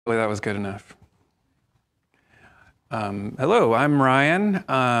Hopefully that was good enough. Hello, I'm Ryan,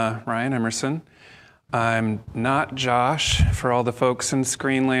 Ryan Emerson. I'm not Josh for all the folks in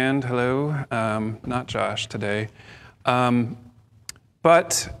Screenland. Hello, not Josh today.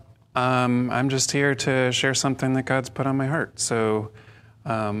 But I'm just here to share something that God's put on my heart. So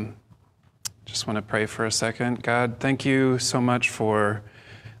just want to pray for a second. God, thank you so much for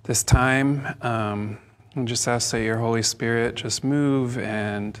this time. And just ask that your Holy Spirit just move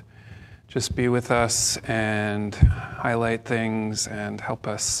and just be with us and highlight things and help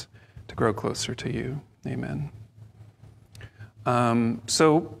us to grow closer to you. Amen. I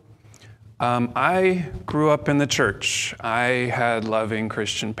grew up in the church. I had loving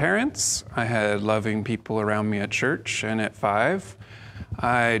Christian parents. I had loving people around me at church. And at 5,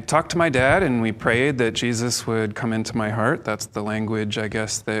 I talked to my dad and we prayed that Jesus would come into my heart. That's the language, I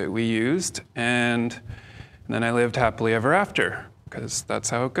guess, that we used. And then I lived happily ever after, because that's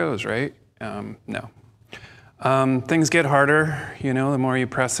how it goes, right? No. Things get harder, the more you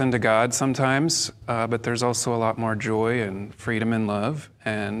press into God sometimes, but there's also a lot more joy and freedom and love.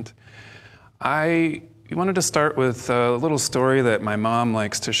 And I wanted to start with a little story that my mom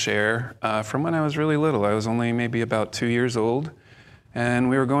likes to share from when I was really little. I was only maybe about 2 years old, and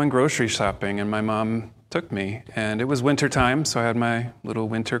we were going grocery shopping, and my mom took me. And it was winter time, so I had my little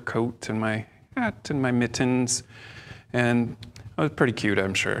winter coat and my hat and my mittens, and it was pretty cute,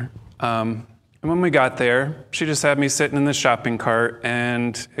 I'm sure. And when we got there, she just had me sitting in the shopping cart,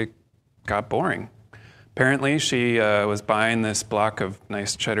 and it got boring. Apparently, she was buying this block of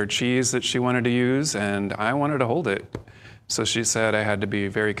nice cheddar cheese that she wanted to use, and I wanted to hold it. So she said I had to be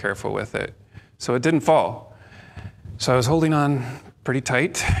very careful with it. So it didn't fall. So I was holding on pretty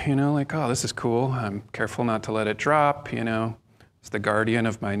tight, like, oh, this is cool. I'm careful not to let it drop, It's the guardian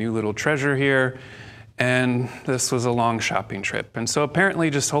of my new little treasure here. And this was a long shopping trip. And so apparently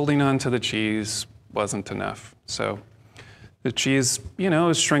just holding on to the cheese wasn't enough. So the cheese,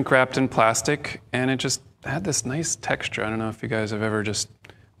 is shrink wrapped in plastic, and it just had this nice texture. I don't know if you guys have ever just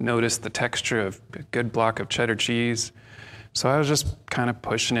noticed the texture of a good block of cheddar cheese. So I was just kind of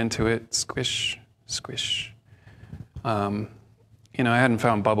pushing into it, squish, squish. I hadn't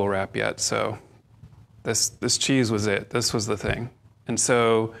found bubble wrap yet, so this cheese was it. This was the thing. And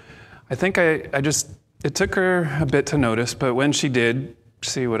so I think it took her a bit to notice, but when she did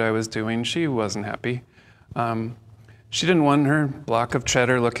see what I was doing, she wasn't happy. She didn't want her block of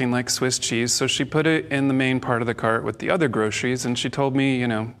cheddar looking like Swiss cheese, so she put it in the main part of the cart with the other groceries, and she told me,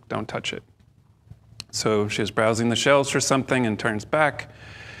 don't touch it. So she was browsing the shelves for something and turns back,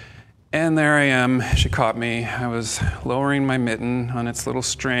 and there I am. She caught me. I was lowering my mitten on its little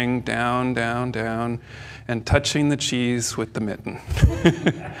string, down, down, down, and touching the cheese with the mitten.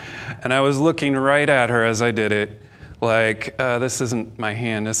 And I was looking right at her as I did it, like, this isn't my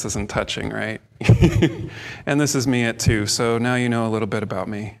hand, this isn't touching, right? And this is me at 2, so now you know a little bit about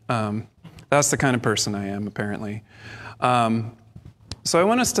me. That's the kind of person I am, apparently. So I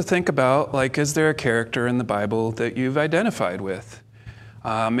want us to think about, is there a character in the Bible that you've identified with?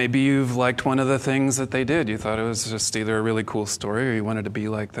 Maybe you've liked one of the things that they did. You thought it was just either a really cool story or you wanted to be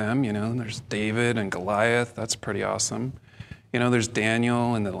like them. There's David and Goliath. That's pretty awesome. There's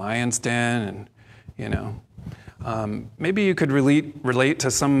Daniel in the lion's den. And, maybe you could relate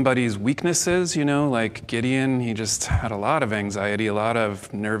to somebody's weaknesses, like Gideon. He just had a lot of anxiety, a lot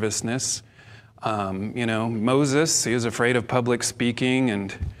of nervousness. Moses, he was afraid of public speaking.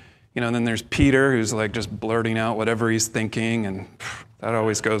 And, then there's Peter, who's just blurting out whatever he's thinking, and that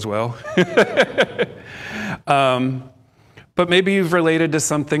always goes well. But maybe you've related to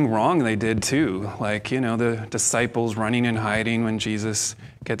something wrong they did too, the disciples running and hiding when Jesus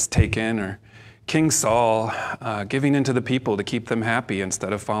gets taken, or King Saul giving into the people to keep them happy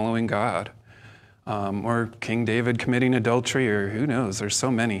instead of following God, or King David committing adultery, or who knows, there's so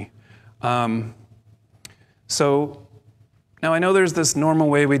many. So now I know there's this normal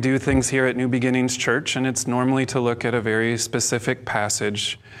way we do things here at New Beginnings Church, and it's normally to look at a very specific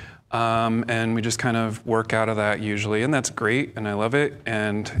passage, and we just kind of work out of that usually, and that's great, and I love it,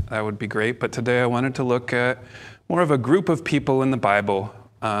 and that would be great. But today I wanted to look at more of a group of people in the Bible,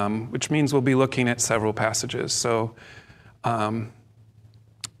 which means we'll be looking at several passages. So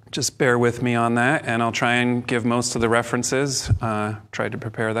just bear with me on that, and I'll try and give most of the references. Tried to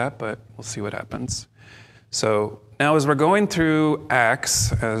prepare that, but we'll see what happens. So now as we're going through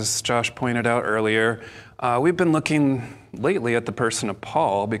Acts, as Josh pointed out earlier, we've been looking lately at the person of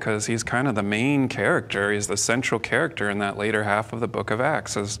Paul because he's kind of the main character. He's the central character in that later half of the book of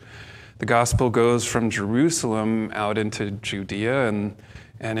Acts as the gospel goes from Jerusalem out into Judea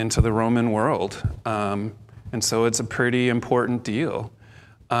and into the Roman world. And so it's a pretty important deal.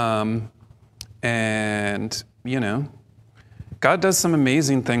 And, God does some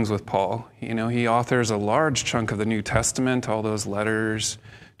amazing things with Paul. He authors a large chunk of the New Testament, all those letters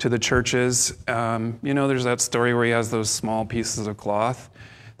to the churches. There's that story where he has those small pieces of cloth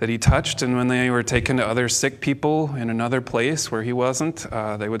that he touched, and when they were taken to other sick people in another place where he wasn't,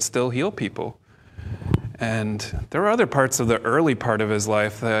 they would still heal people. And there were other parts of the early part of his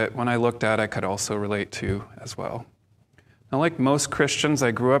life that when I looked at, I could also relate to as well. Now, like most Christians,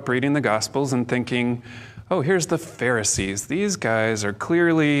 I grew up reading the Gospels and thinking, oh, here's the Pharisees. These guys are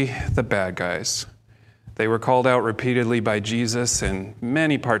clearly the bad guys. They were called out repeatedly by Jesus in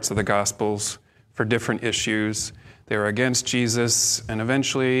many parts of the Gospels for different issues. They were against Jesus, and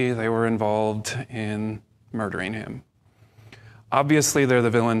eventually they were involved in murdering him. Obviously, they're the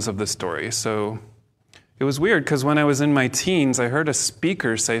villains of the story. So it was weird because when I was in my teens, I heard a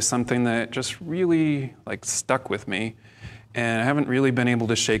speaker say something that just really stuck with me, and I haven't really been able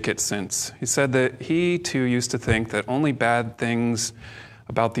to shake it since. He said that he too used to think that only bad things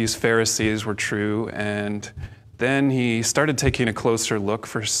about these Pharisees were true, and then he started taking a closer look.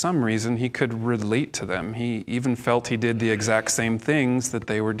 For some reason, he could relate to them. He even felt he did the exact same things that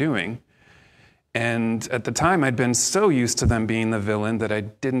they were doing. And at the time, I'd been so used to them being the villain that I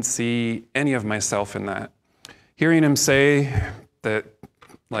didn't see any of myself in that. Hearing him say that,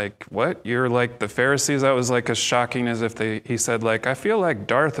 what? You're like the Pharisees? That was as shocking as if he said, I feel like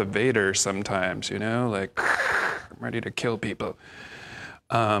Darth Vader sometimes, I'm ready to kill people.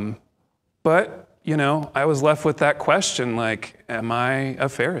 But I was left with that question, am I a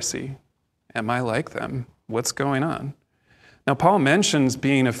Pharisee? Am I like them? What's going on? Now, Paul mentions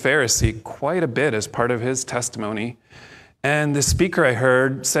being a Pharisee quite a bit as part of his testimony, and the speaker I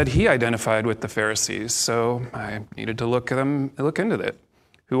heard said he identified with the Pharisees, so I needed to look into it.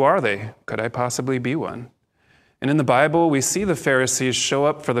 Who are they? Could I possibly be one? And in the Bible, we see the Pharisees show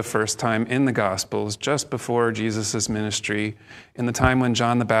up for the first time in the Gospels just before Jesus' ministry, in the time when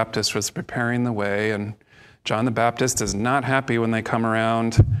John the Baptist was preparing the way. And John the Baptist is not happy when they come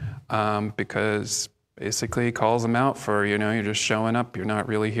around because basically he calls them out for, you're just showing up. You're not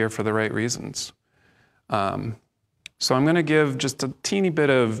really here for the right reasons. So I'm going to give just a teeny bit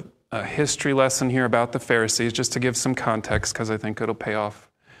of a history lesson here about the Pharisees, just to give some context, because I think it'll pay off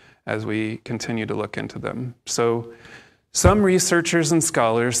as we continue to look into them. So some researchers and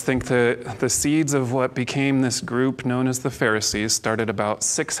scholars think that the seeds of what became this group known as the Pharisees started about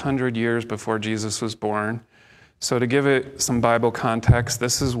 600 years before Jesus was born. So to give it some Bible context,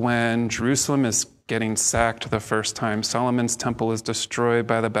 this is when Jerusalem is getting sacked the first time. Solomon's temple is destroyed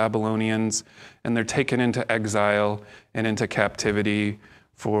by the Babylonians, and they're taken into exile and into captivity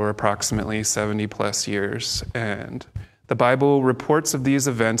for approximately 70 plus years. And the Bible reports of these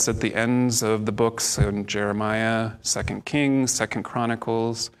events at the ends of the books in Jeremiah, 2 Kings, 2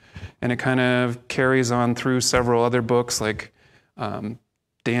 Chronicles, and it kind of carries on through several other books like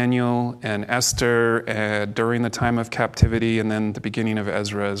Daniel and Esther during the time of captivity, and then the beginning of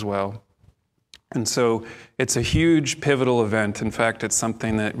Ezra as well. And so it's a huge pivotal event. In fact, it's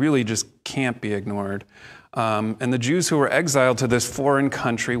something that really just can't be ignored. And the Jews who were exiled to this foreign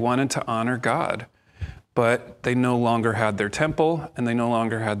country wanted to honor God, but they no longer had their temple, and they no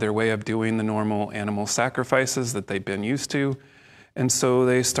longer had their way of doing the normal animal sacrifices that they'd been used to. And so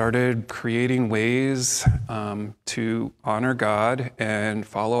they started creating ways to honor God and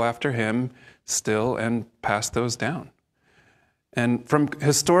follow after him still and pass those down. And from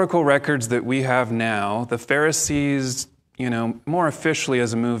historical records that we have now, the Pharisees, more officially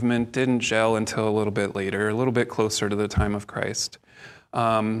as a movement, didn't gel until a little bit later, a little bit closer to the time of Christ.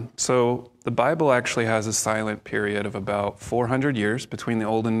 So the Bible actually has a silent period of about 400 years between the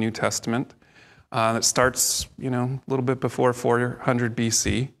Old and New Testament. That starts, a little bit before 400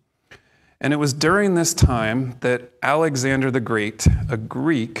 BC. And it was during this time that Alexander the Great, a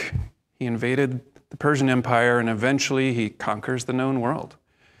Greek, he invaded the Persian Empire, and eventually he conquers the known world.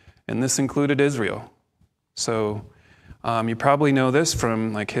 And this included Israel. So you probably know this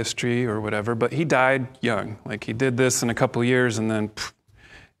from history or whatever, but he died young. He did this in a couple years and then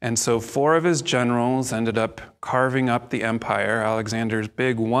and so 4 of his generals ended up carving up the empire, Alexander's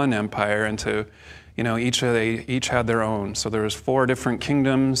big one empire, into, each had their own. So there was 4 different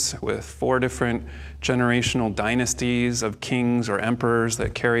kingdoms with 4 different generational dynasties of kings or emperors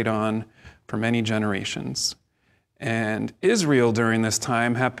that carried on for many generations. And Israel during this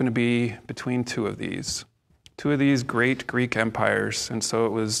time happened to be between 2 of these great Greek empires. And so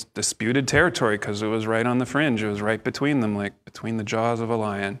it was disputed territory because it was right on the fringe. It was right between them, between the jaws of a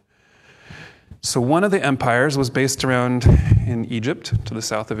lion. So one of the empires was based around in Egypt to the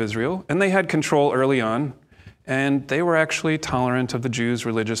south of Israel, and they had control early on. And they were actually tolerant of the Jews'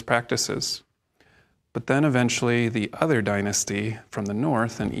 religious practices. But then eventually the other dynasty from the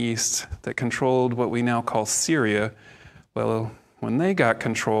north and east that controlled what we now call Syria, well, when they got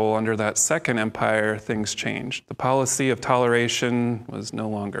control under that second empire, things changed. The policy of toleration was no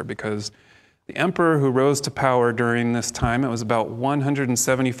longer, because the emperor who rose to power during this time, it was about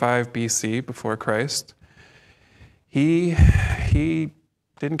 175 BC, before Christ, he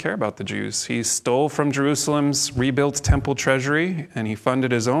didn't care about the Jews. He stole from Jerusalem's rebuilt temple treasury, and he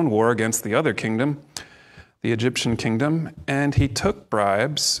funded his own war against the other kingdom, the Egyptian kingdom, and he took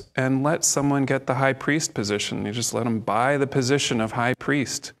bribes and let someone get the high priest position. He just let him buy the position of high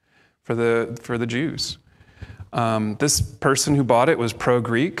priest for the Jews. This person who bought it was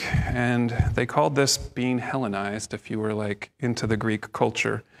pro-Greek, and they called this being Hellenized, if you were like into the Greek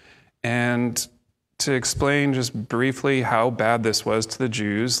culture. And to explain just briefly how bad this was to the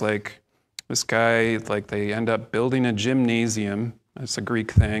Jews, like this guy, like they end up building a gymnasium, that's a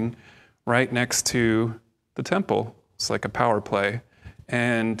Greek thing, right next to the temple. It's like a power play.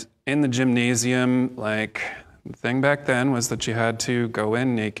 And in the gymnasium, like the thing back then was that you had to go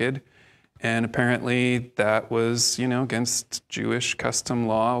in naked. And apparently that was, against Jewish custom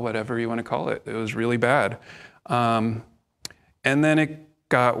law, whatever you want to call it. It was really bad. And then it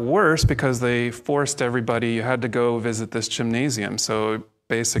got worse because they forced everybody, you had to go visit this gymnasium. So it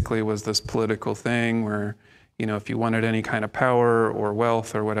basically was this political thing where, if you wanted any kind of power or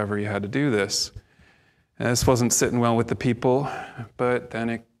wealth or whatever, you had to do this. And this wasn't sitting well with the people, but then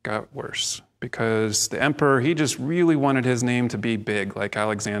it got worse because the emperor, he just really wanted his name to be big like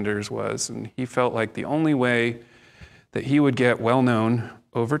Alexander's was. And he felt like the only way that he would get well known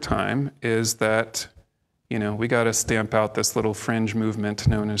over time is that, we got to stamp out this little fringe movement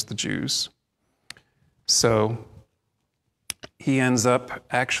known as the Jews. So he ends up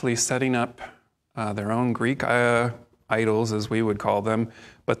actually setting up their own Greek idols, as we would call them,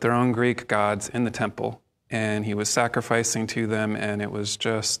 but their own Greek gods in the temple. And he was sacrificing to them, and it was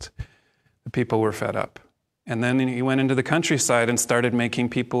just, the people were fed up. And then he went into the countryside and started making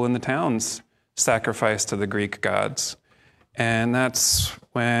people in the towns sacrifice to the Greek gods. And that's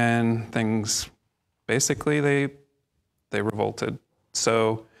when things, basically, they revolted.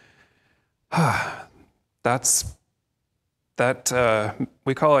 So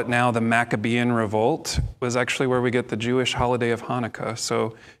we call it now the Maccabean Revolt, was actually where we get the Jewish holiday of Hanukkah.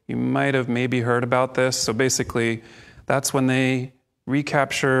 So you might have maybe heard about this. So basically, that's when they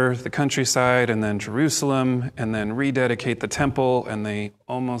recapture the countryside and then Jerusalem and then rededicate the temple, and they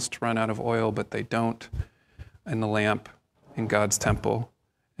almost run out of oil, but they don't, in the lamp in God's temple.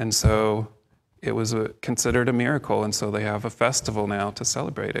 And so it was considered a miracle, and so they have a festival now to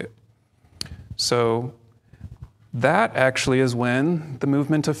celebrate it. So that actually is when the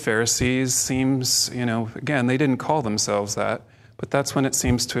movement of Pharisees seems, again, they didn't call themselves that, but that's when it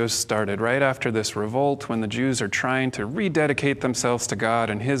seems to have started, right after this revolt, when the Jews are trying to rededicate themselves to God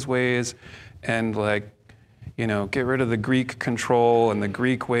and his ways and get rid of the Greek control and the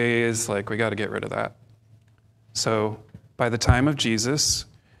Greek ways, we got to get rid of that. So by the time of Jesus,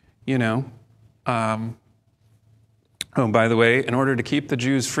 oh, by the way, in order to keep the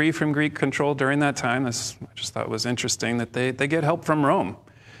Jews free from Greek control during that time, this I just thought was interesting, that they get help from Rome,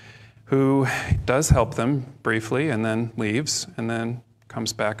 who does help them briefly and then leaves and then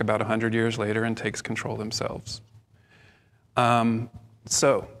comes back about 100 years later and takes control themselves.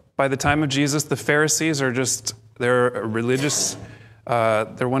 So by the time of Jesus, the Pharisees are they're religious,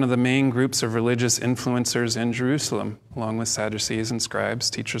 they're one of the main groups of religious influencers in Jerusalem, along with Sadducees and scribes,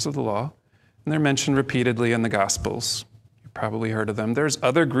 teachers of the law. And they're mentioned repeatedly in the Gospels. You've probably heard of them. There's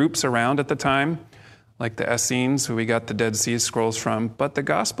other groups around at the time, like the Essenes, who we got the Dead Sea Scrolls from, but the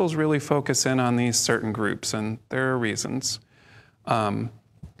Gospels really focus in on these certain groups, and there are reasons.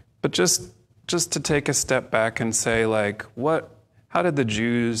 But just to take a step back and say, how did the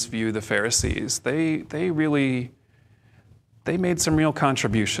Jews view the Pharisees? They made some real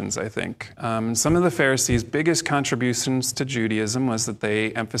contributions, I think. Some of the Pharisees' biggest contributions to Judaism was that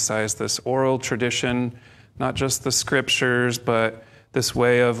they emphasized this oral tradition, not just the scriptures, but this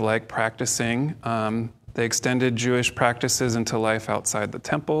way of practicing. They extended Jewish practices into life outside the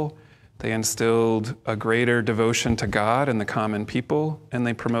temple. They instilled a greater devotion to God and the common people, and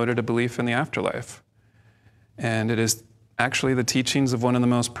they promoted a belief in the afterlife. And it is actually the teachings of one of the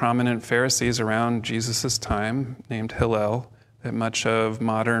most prominent Pharisees around Jesus' time, named Hillel, that much of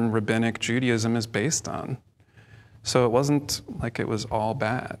modern rabbinic Judaism is based on. So it wasn't like it was all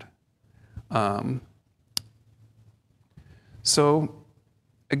bad. So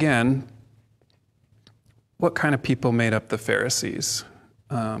again, what kind of people made up the Pharisees?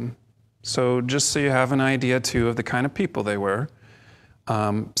 So just so you have an idea, too, of the kind of people they were,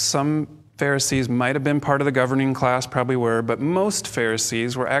 some Pharisees might have been part of the governing class, probably were, but most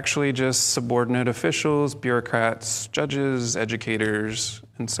Pharisees were actually just subordinate officials, bureaucrats, judges, educators,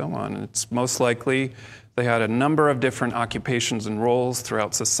 and so on. And it's most likely they had a number of different occupations and roles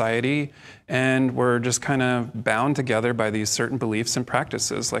throughout society and were just kind of bound together by these certain beliefs and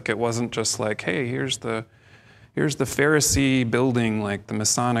practices. Like, it wasn't just like, hey, here's the Pharisee building, like the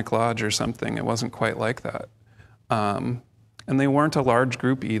Masonic Lodge or something. It wasn't quite like that. And they weren't a large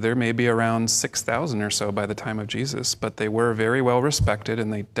group either, maybe around 6,000 or so by the time of Jesus, but they were very well respected,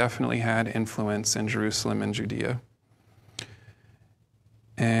 and they definitely had influence in Jerusalem and Judea.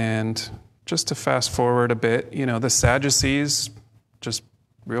 And just to fast forward a bit, the Sadducees, just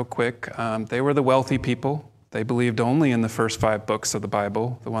real quick, they were the wealthy people. They believed only in the first 5 books of the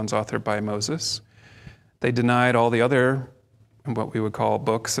Bible, the ones authored by Moses. They denied all the other, what we would call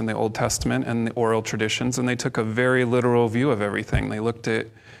books in the Old Testament and the oral traditions, and they took a very literal view of everything. They looked at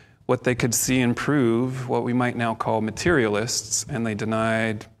what they could see and prove, what we might now call materialists, and they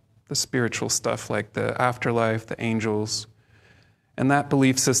denied the spiritual stuff like the afterlife, the angels. And that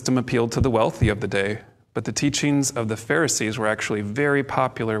belief system appealed to the wealthy of the day. But the teachings of the Pharisees were actually very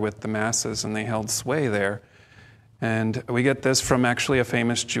popular with the masses, and they held sway there. And we get this from actually a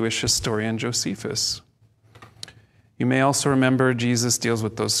famous Jewish historian, Josephus. You may also remember Jesus deals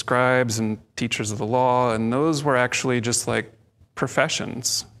with those scribes and teachers of the law, and those were actually just like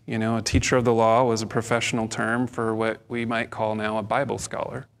professions. A teacher of the law was a professional term for what we might call now a Bible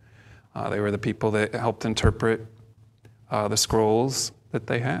scholar. They were the people that helped interpret the scrolls that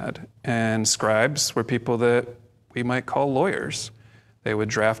they had. And scribes were people that we might call lawyers. They would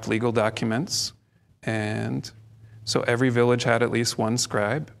draft legal documents, and so every village had at least one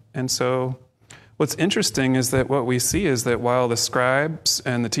scribe. And so what's interesting is that what we see is that while the scribes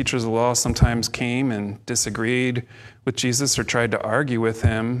and the teachers of the law sometimes came and disagreed with Jesus or tried to argue with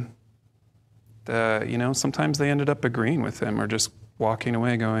him, sometimes they ended up agreeing with him or just walking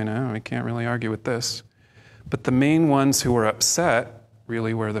away going, oh, we can't really argue with this. But the main ones who were upset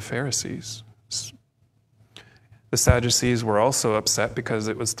really were the Pharisees. The Sadducees were also upset because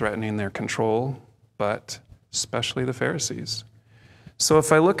it was threatening their control, but especially the Pharisees. So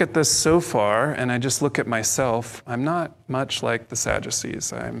if I look at this so far, and I just look at myself, I'm not much like the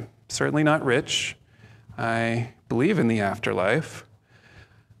Sadducees. I'm certainly not rich. I believe in the afterlife.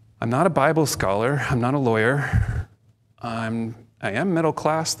 I'm not a Bible scholar. I'm not a lawyer. I am middle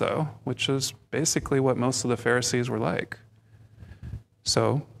class, though, which is basically what most of the Pharisees were like.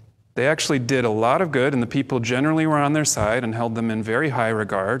 So they actually did a lot of good, and the people generally were on their side and held them in very high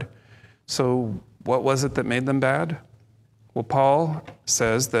regard. So what was it that made them bad? Well, Paul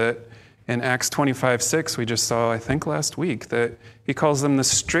says that in Acts 25:6, we just saw, I think last week, that he calls them the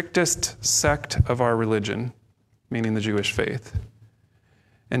strictest sect of our religion, meaning the Jewish faith.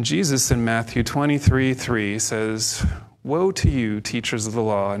 And Jesus in Matthew 23:3 says, "Woe to you, teachers of the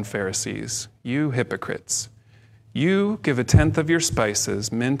law and Pharisees, you hypocrites! You give 1/10 of your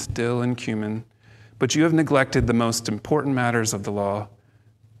spices, mint, dill, and cumin, but you have neglected the most important matters of the law,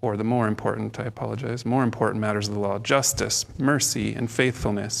 or the more important matters of the law, justice, mercy, and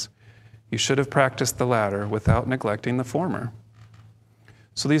faithfulness. You should have practiced the latter without neglecting the former."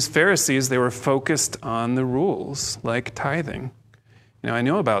 So these Pharisees, they were focused on the rules, like tithing. I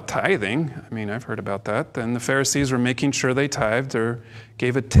know about tithing. I've heard about that. Then the Pharisees were making sure they tithed or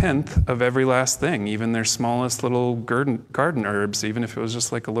gave 1/10 of every last thing, even their smallest little garden herbs, even if it was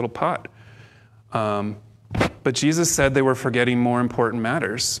just like a little pot. But Jesus said they were forgetting more important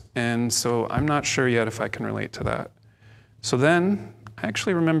matters, and so I'm not sure yet if I can relate to that. So then I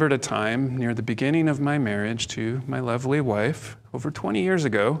actually remembered a time near the beginning of my marriage to my lovely wife, over 20 years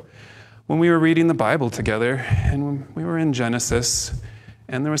ago, when we were reading the Bible together, and we were in Genesis,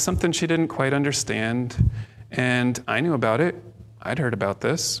 and there was something she didn't quite understand, and I knew about it. I'd heard about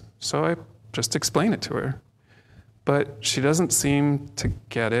this, so I just explained it to her. But she doesn't seem to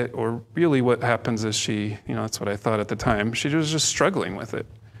get it, or really what happens is that's what I thought at the time, she was just struggling with it.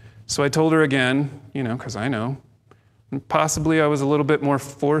 So I told her again, because I know. And possibly I was a little bit more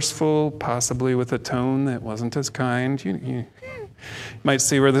forceful, possibly with a tone that wasn't as kind. You might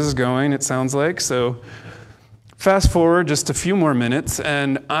see where this is going, it sounds like. So fast forward just a few more minutes,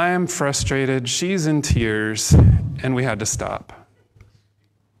 and I'm frustrated, she's in tears, and we had to stop.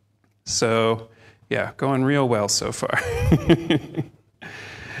 So yeah, going real well so far.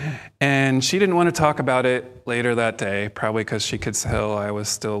 And she didn't want to talk about it later that day, probably because she could tell I was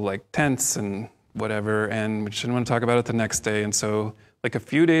still tense and whatever, and she didn't want to talk about it the next day. And so a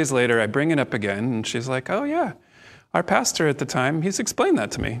few days later, I bring it up again, and she's like, "Oh yeah, our pastor at the time, he's explained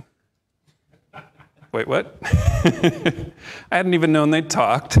that to me." wait, what? I hadn't even known they'd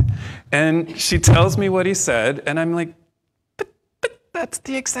talked. And she tells me what he said, and I'm like, but that's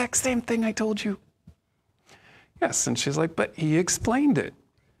the exact same thing I told you. Yes, and she's like, but he explained it.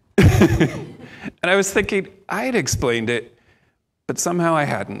 And I was thinking, I'd explained it, but somehow I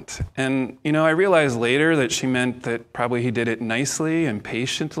hadn't. And, I realized later that she meant that probably he did it nicely and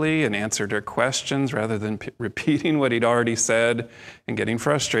patiently and answered her questions rather than repeating what he'd already said and getting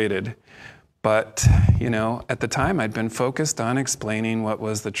frustrated. But, at the time I'd been focused on explaining what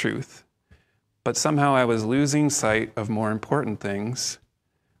was the truth. But somehow I was losing sight of more important things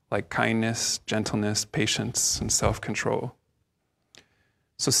like kindness, gentleness, patience, and self-control.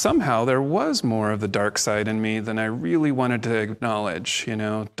 So somehow there was more of the dark side in me than I really wanted to acknowledge.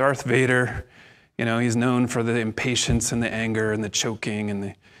 Darth Vader, he's known for the impatience and the anger and the choking and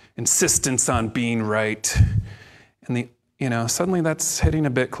the insistence on being right. And suddenly that's hitting a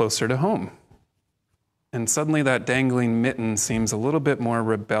bit closer to home. And suddenly that dangling mitten seems a little bit more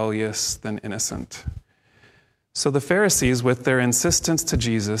rebellious than innocent. So the Pharisees, with their insistence to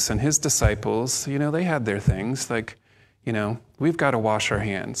Jesus and his disciples, they had their things like, we've got to wash our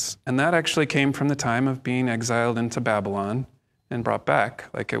hands. And that actually came from the time of being exiled into Babylon and brought back.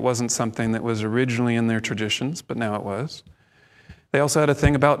 Like it wasn't something that was originally in their traditions, but now it was. They also had a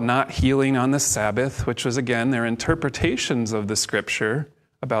thing about not healing on the Sabbath, which was, again, their interpretations of the scripture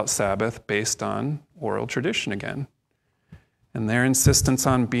about Sabbath based on oral tradition again. And their insistence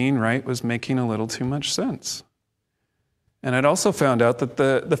on being right was making a little too much sense. And I'd also found out that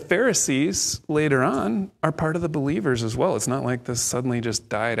the Pharisees later on are part of the believers as well. It's not like this suddenly just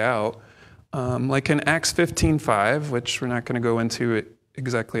died out. Like in Acts 15:5, which we're not going to go into it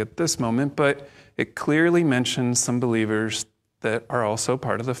exactly at this moment, but it clearly mentions some believers that are also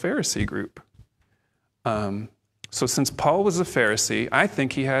part of the Pharisee group. So since Paul was a Pharisee, I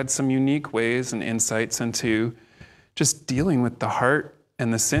think he had some unique ways and insights into just dealing with the heart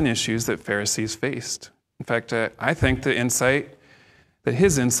and the sin issues that Pharisees faced. In fact, I think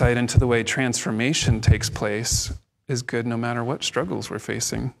his insight into the way transformation takes place is good no matter what struggles we're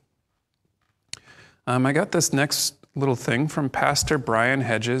facing. I got this next little thing from Pastor Brian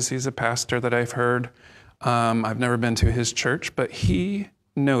Hedges. He's a pastor that I've heard. I've never been to his church, but he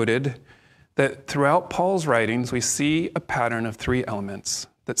noted that throughout Paul's writings, we see a pattern of 3 elements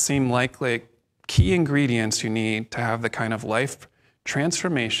that seem like key ingredients you need to have the kind of life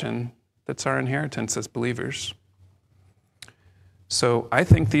transformation that's our inheritance as believers. So I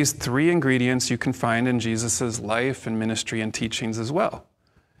think these 3 ingredients you can find in Jesus' life and ministry and teachings as well.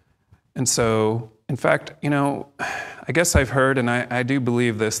 And so, in fact, I guess I've heard, and I do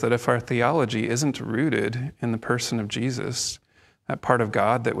believe this, that if our theology isn't rooted in the person of Jesus, that part of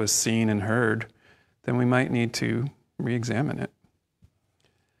God that was seen and heard, then we might need to re-examine it.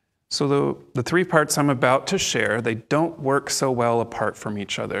 So the 3 parts I'm about to share, they don't work so well apart from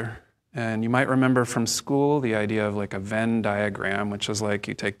each other. And you might remember from school the idea of like a Venn diagram, which is like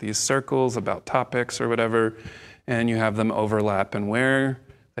you take these circles about topics or whatever, and you have them overlap. And where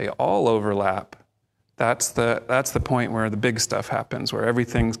they all overlap, that's the point where the big stuff happens, where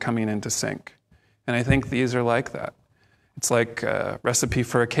everything's coming into sync. And I think these are like that. It's like a recipe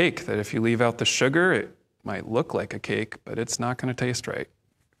for a cake, that if you leave out the sugar, it might look like a cake, but it's not going to taste right.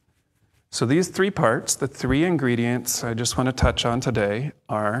 So these 3 parts, the 3 ingredients I just want to touch on today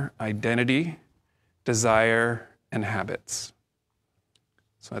are identity, desire, and habits.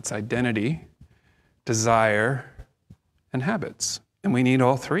 So that's identity, desire, and habits. And we need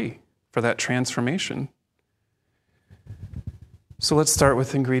all 3 for that transformation. So let's start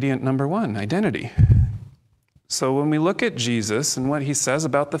with ingredient number 1, identity. So when we look at Jesus and what he says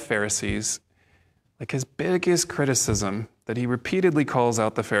about the Pharisees, like his biggest criticism that he repeatedly calls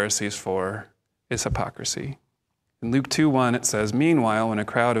out the Pharisees for is hypocrisy. In Luke 2:1 it says, "Meanwhile, when a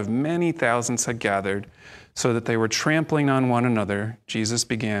crowd of many thousands had gathered so that they were trampling on one another, Jesus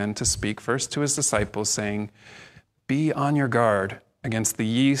began to speak first to his disciples, saying, 'Be on your guard against the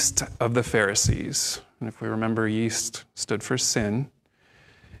yeast of the Pharisees.'" And if we remember, yeast stood for sin.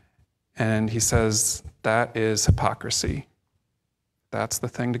 And he says, that is hypocrisy. That's the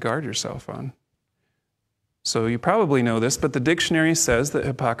thing to guard yourself on. So you probably know this, but the dictionary says that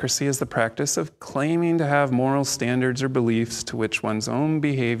hypocrisy is the practice of claiming to have moral standards or beliefs to which one's own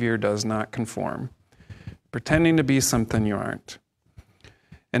behavior does not conform, pretending to be something you aren't.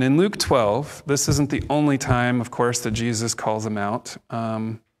 And in Luke 12, this isn't the only time, of course, that Jesus calls them out.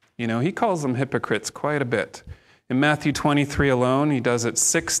 He calls them hypocrites quite a bit. In Matthew 23 alone, he does it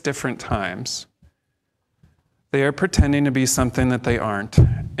 6 different times. They are pretending to be something that they aren't.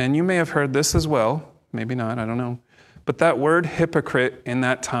 And you may have heard this as well. Maybe not, I don't know. But that word hypocrite in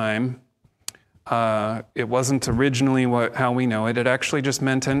that time It wasn't originally how we know it. It actually just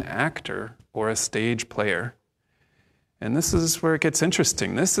meant an actor or a stage player. And this is where it gets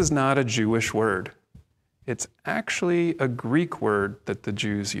interesting. This is not a Jewish word. It's actually a Greek word that the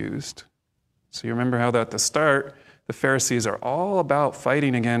Jews used. So you remember how at the start, the Pharisees are all about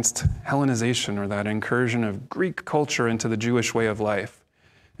fighting against Hellenization, or that incursion of Greek culture into the Jewish way of life,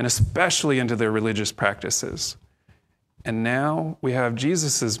 and especially into their religious practices. And now we have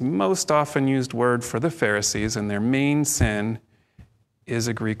Jesus' most often used word for the Pharisees, and their main sin is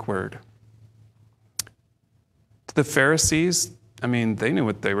a Greek word. To the Pharisees, they knew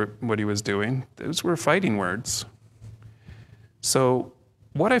what he was doing. Those were fighting words. So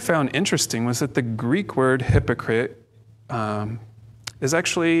what I found interesting was that the Greek word hypocrite is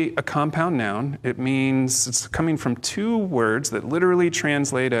actually a compound noun. It means it's coming from two words that literally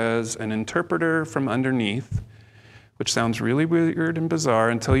translate as an interpreter from underneath, which sounds really weird and bizarre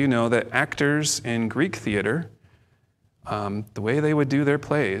until you know that actors in Greek theater, the way they would do their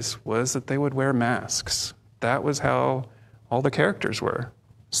plays was that they would wear masks. That was how all the characters were.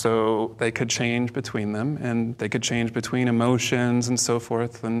 So they could change between them, and they could change between emotions and so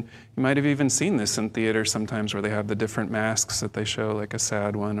forth. And you might have even seen this in theater sometimes, where they have the different masks that they show, like a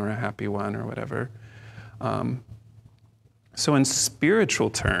sad one or a happy one or whatever. So in spiritual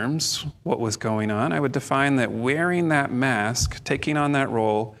terms, what was going on, I would define that wearing that mask, taking on that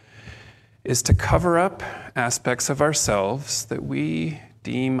role, is to cover up aspects of ourselves that we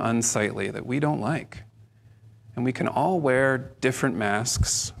deem unsightly, that we don't like. And we can all wear different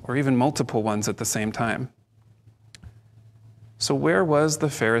masks, or even multiple ones at the same time. So where was the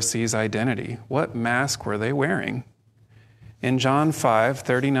Pharisees' identity? What mask were they wearing? In John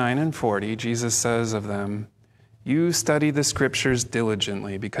 5:39 and 40, Jesus says of them, "You study the scriptures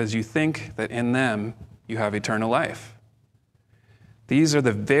diligently because you think that in them you have eternal life. These are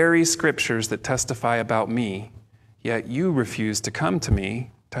the very scriptures that testify about me, yet you refuse to come to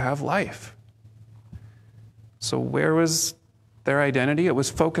me to have life." So where was their identity? It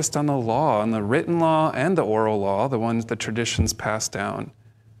was focused on the law, on the written law and the oral law, the ones the traditions passed down.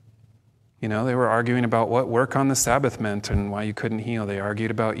 They were arguing about what work on the Sabbath meant and why you couldn't heal. They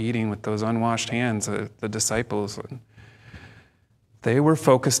argued about eating with those unwashed hands, the disciples. They were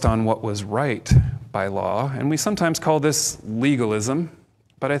focused on what was right by law, and we sometimes call this legalism.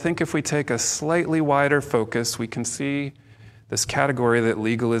 But I think if we take a slightly wider focus, we can see this category that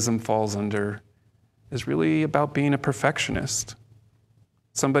legalism falls under is really about being a perfectionist.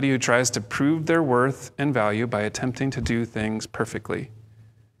 Somebody who tries to prove their worth and value by attempting to do things perfectly.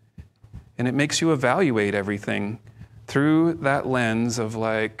 And it makes you evaluate everything through that lens of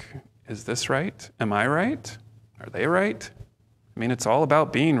is this right? Am I right? Are they right? It's all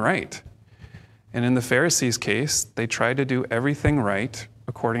about being right. And in the Pharisees' case, they tried to do everything right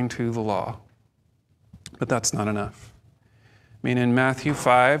according to the law. But that's not enough. In Matthew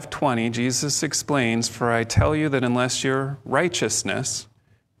 5:20, Jesus explains, "For I tell you that unless your righteousness,"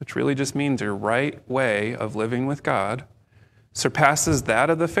 which really just means your right way of living with God, "surpasses that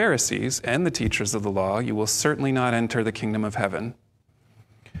of the Pharisees and the teachers of the law, you will certainly not enter the kingdom of heaven."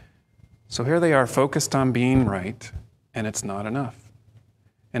 So here they are focused on being right, and it's not enough.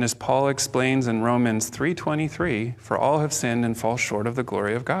 And as Paul explains in Romans 3:23, "For all have sinned and fall short of the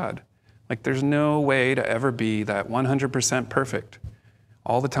glory of God." There's no way to ever be that 100% perfect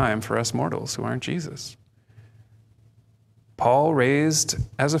all the time for us mortals who aren't Jesus. Paul, raised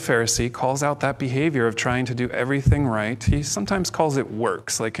as a Pharisee, calls out that behavior of trying to do everything right. He sometimes calls it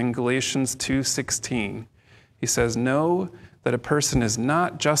works, like in Galatians 2:16. He says, "Know that a person is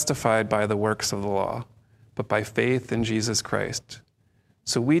not justified by the works of the law, but by faith in Jesus Christ.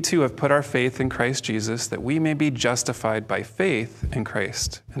 So we too have put our faith in Christ Jesus, that we may be justified by faith in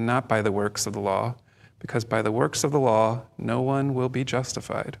Christ, and not by the works of the law, because by the works of the law, no one will be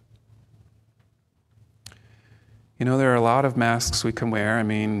justified." There are a lot of masks we can wear.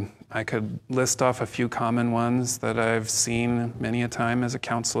 I could list off a few common ones that I've seen many a time as a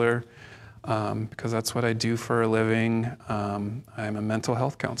counselor, because that's what I do for a living. I'm a mental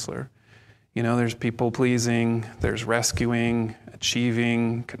health counselor. There's people-pleasing, there's rescuing,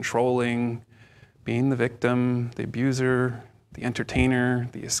 achieving, controlling, being the victim, the abuser, the entertainer,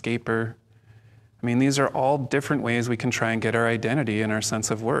 the escaper. These are all different ways we can try and get our identity and our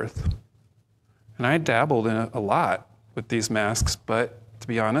sense of worth. And I dabbled in a lot with these masks, but to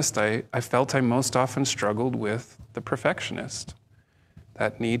be honest, I felt I most often struggled with the perfectionist,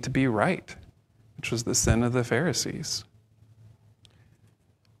 that need to be right, which was the sin of the Pharisees.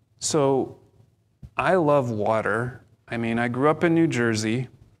 So I love water. I grew up in New Jersey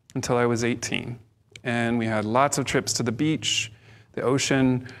until I was 18, and we had lots of trips to the beach, the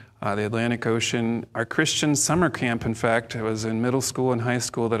ocean. the Atlantic Ocean. Our Christian summer camp, in fact, it was in middle school and high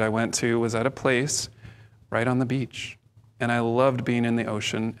school that I went to, was at a place right on the beach. And I loved being in the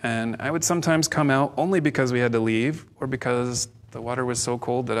ocean. And I would sometimes come out only because we had to leave or because the water was so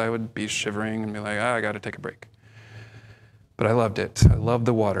cold that I would be shivering and be like, I got to take a break. But I loved it. I loved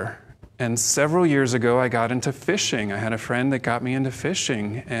the water. And several years ago, I got into fishing. I had a friend that got me into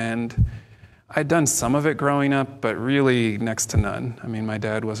fishing. And I'd done some of it growing up, but really next to none. I mean, my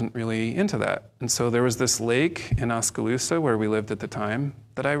dad wasn't really into that. And so there was this lake in Oskaloosa where we lived at the time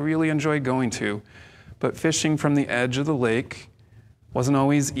that I really enjoyed going to. But fishing from the edge of the lake wasn't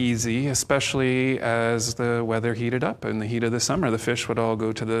always easy, especially as the weather heated up. In the heat of the summer, the fish would all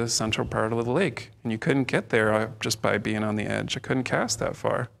go to the central part of the lake. And you couldn't get there just by being on the edge. I couldn't cast that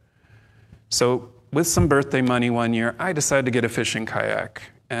far. So with some birthday money one year, I decided to get a fishing kayak.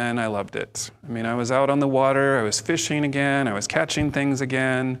 And I loved it. I mean, I was out on the water, I was fishing again, I was catching things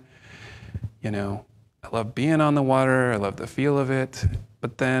again. You know, I love being on the water, I love the feel of it.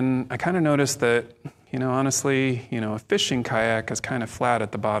 But then I kind of noticed that, honestly, a fishing kayak is kind of flat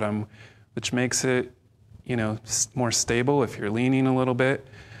at the bottom, which makes it, more stable if you're leaning a little bit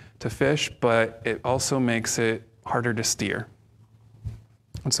to fish, but it also makes it harder to steer.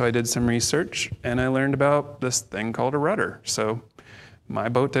 And so I did some research and I learned about this thing called a rudder. So my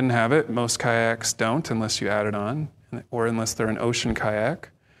boat didn't have it. Most kayaks don't unless you add it on or unless they're an ocean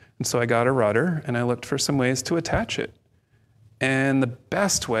kayak. And so I got a rudder and I looked for some ways to attach it. And the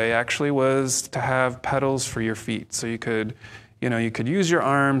best way actually was to have pedals for your feet. So you could use your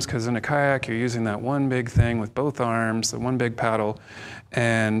arms because in a kayak you're using that one big thing with both arms, the one big paddle.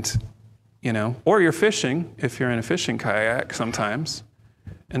 And, or you're fishing if you're in a fishing kayak sometimes.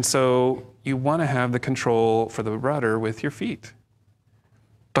 And so you want to have the control for the rudder with your feet.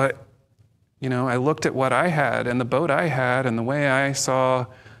 But, I looked at what I had and the boat I had and the way I saw,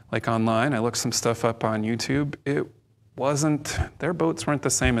 online, I looked some stuff up on YouTube. Their boats weren't the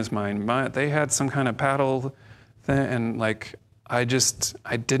same as mine. They had some kind of paddle thing and I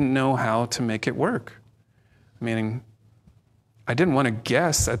didn't know how to make it work. Meaning, I didn't want to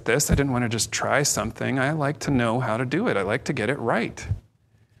guess at this. I didn't want to just try something. I like to know how to do it. I like to get it right.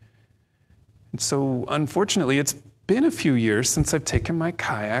 And so, unfortunately, it's been a few years since I've taken my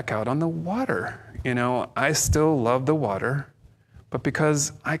kayak out on the water. I still love the water, but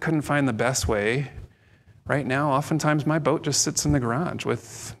because I couldn't find the best way, right now, oftentimes my boat just sits in the garage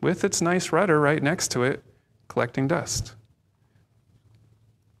with its nice rudder right next to it, collecting dust.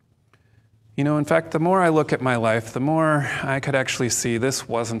 In fact, the more I look at my life, the more I could actually see this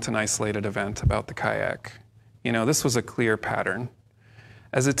wasn't an isolated event about the kayak. This was a clear pattern.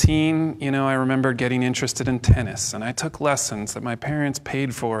 As a teen, I remember getting interested in tennis, and I took lessons that my parents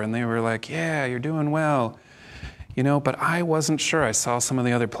paid for, and they were like, yeah, you're doing well. But I wasn't sure. I saw some of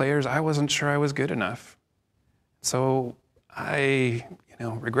the other players. I wasn't sure I was good enough. So I,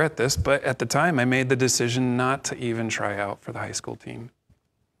 regret this, but at the time I made the decision not to even try out for the high school team.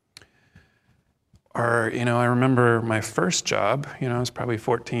 Or, I remember my first job, I was probably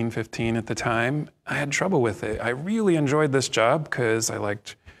 14, 15 at the time. I had trouble with it. I really enjoyed this job because I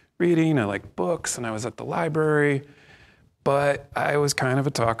liked reading, I liked books, and I was at the library. But I was kind of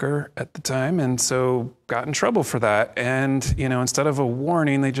a talker at the time, and so got in trouble for that. And, instead of a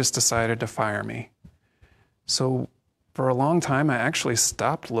warning, they just decided to fire me. So for a long time, I actually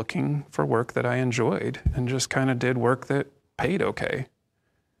stopped looking for work that I enjoyed and just kind of did work that paid okay.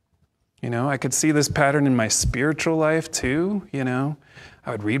 I could see this pattern in my spiritual life too, I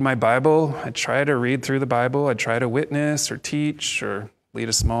would read my Bible, I'd try to read through the Bible, I'd try to witness or teach or lead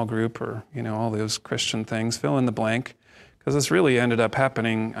a small group or, all those Christian things, fill in the blank. Because this really ended up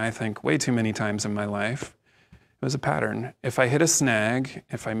happening, I think, way too many times in my life. It was a pattern. If I hit a snag,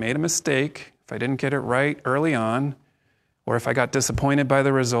 if I made a mistake, if I didn't get it right early on, or if I got disappointed by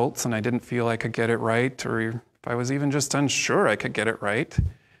the results and I didn't feel I could get it right, or if I was even just unsure I could get it right,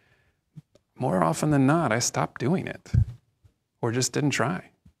 more often than not, I stopped doing it or just didn't try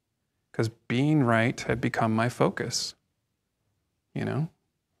because being right had become my focus,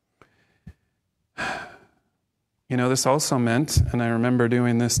 This also meant, and I remember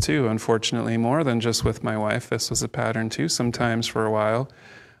doing this too, unfortunately, more than just with my wife. This was a pattern too sometimes for a while,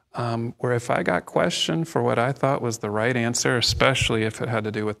 where if I got questioned for what I thought was the right answer, especially if it had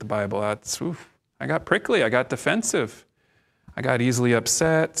to do with the Bible, I got prickly, I got defensive. I got easily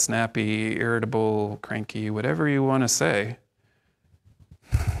upset, snappy, irritable, cranky, whatever you want to say.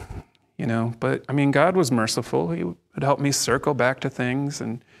 But God was merciful. He would help me circle back to things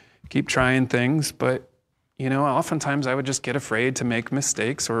and keep trying things. But, oftentimes I would just get afraid to make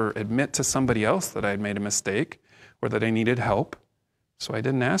mistakes or admit to somebody else that I'd made a mistake or that I needed help. so I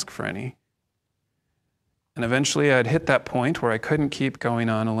didn't ask for any. And eventually I'd hit that point where I couldn't keep going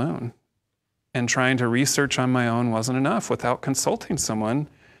on alone. And trying to research on my own wasn't enough without consulting someone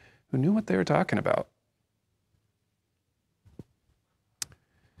who knew what they were talking about.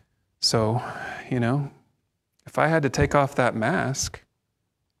 So, if I had to take off that mask,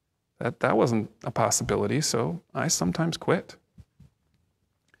 that wasn't a possibility, so I sometimes quit.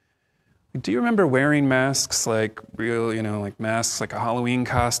 Do you remember wearing masks, like masks like a Halloween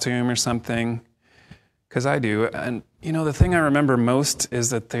costume or something? Because I do. And, the thing I remember most is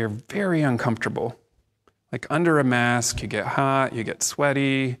that they're very uncomfortable. Like under a mask, you get hot, you get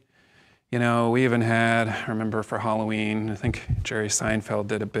sweaty. We even had, I remember for Halloween, I think Jerry Seinfeld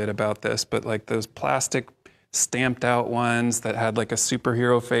did a bit about this, but like those plastic stamped out ones that had like a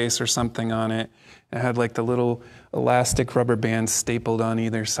superhero face or something on it. It had like the little elastic rubber bands stapled on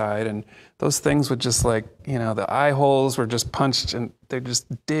either side. And those things would just the eye holes were just punched and they just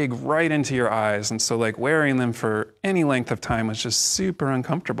dig right into your eyes. And so like wearing them for any length of time was just super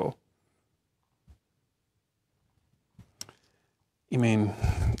uncomfortable.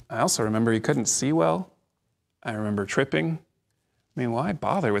 I also remember you couldn't see well. I remember tripping. Why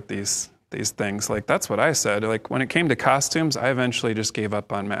bother with these things? Like, that's what I said. Like, when it came to costumes, I eventually just gave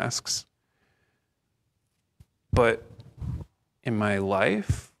up on masks. But in my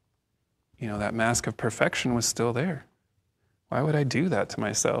life, that mask of perfection was still there. Why would I do that to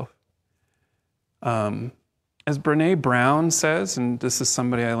myself? As Brene Brown says, and this is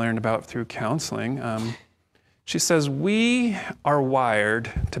somebody I learned about through counseling, she says, we are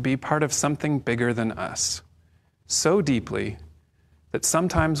wired to be part of something bigger than us, so deeply that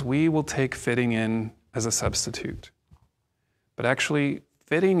sometimes we will take fitting in as a substitute. But actually,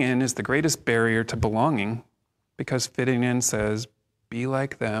 fitting in is the greatest barrier to belonging, because fitting in says, be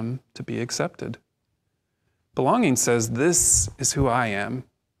like them to be accepted. Belonging says, this is who I am.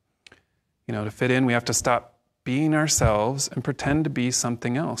 To fit in, we have to stop being ourselves and pretend to be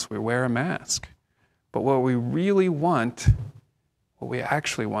something else. We wear a mask. But what we really want, what we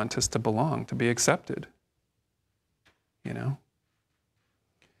actually want, is to belong, to be accepted.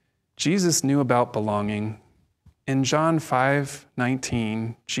 Jesus knew about belonging. In John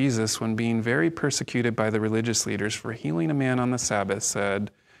 5:19, Jesus, when being very persecuted by the religious leaders for healing a man on the Sabbath,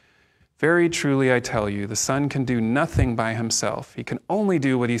 said, "Very truly I tell you, the Son can do nothing by himself. He can only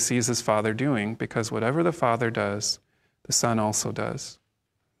do what he sees his Father doing, because whatever the Father does, the Son also does."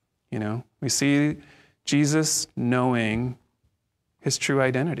 We see Jesus knowing his true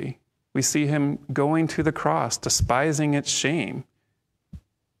identity. We see him going to the cross, despising its shame.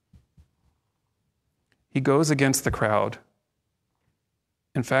 He goes against the crowd.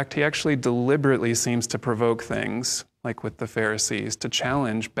 In fact, he actually deliberately seems to provoke things, like with the Pharisees, to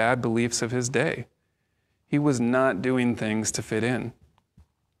challenge bad beliefs of his day. He was not doing things to fit in.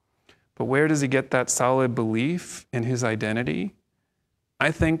 But where does he get that solid belief in his identity?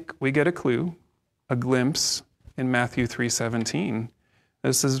 I think we get a clue, a glimpse in Matthew 3:17.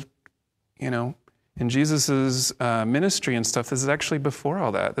 This is, in Jesus' ministry and stuff, this is actually before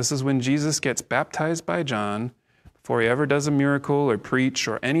all that. This is when Jesus gets baptized by John, before he ever does a miracle or preach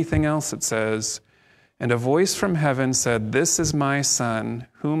or anything else. It says, "And a voice from heaven said, 'This is my Son,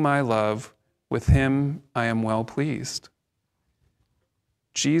 whom I love. With him I am well pleased.'"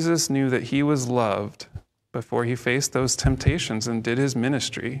 Jesus knew that he was loved before he faced those temptations and did his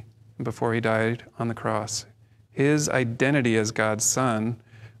ministry, and before he died on the cross. His identity as God's Son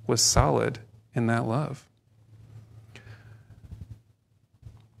was solid in that love.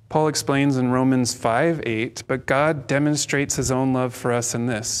 Paul explains in Romans 5:8, "But God demonstrates his own love for us in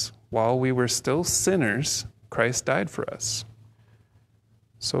this: while we were still sinners, Christ died for us."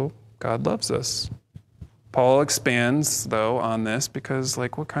 So God loves us. Paul expands, though, on this because,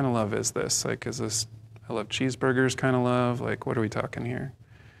 what kind of love is this? Is this I love cheeseburgers kind of love? What are we talking here?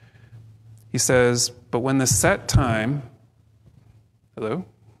 He says, "But when the set time..." Hello?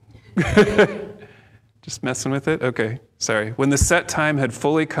 Just messing with it? Okay, sorry. "When the set time had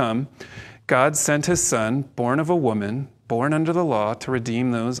fully come, God sent his Son, born of a woman, born under the law, to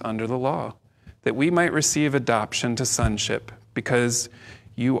redeem those under the law, that we might receive adoption to sonship, because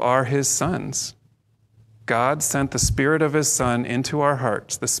you are his sons. God sent the Spirit of his Son into our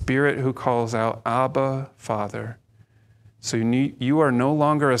hearts, the Spirit who calls out, 'Abba, Father.' So you are no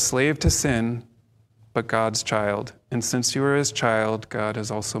longer a slave to sin, but God's child. And since you are his child, God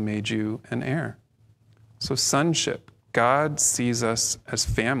has also made you an heir." So sonship, God sees us as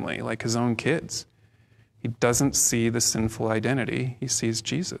family, like his own kids. He doesn't see the sinful identity. He sees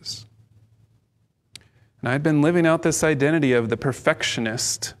Jesus. And I'd been living out this identity of the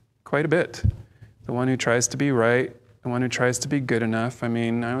perfectionist quite a bit. The one who tries to be right the one who tries to be good enough. I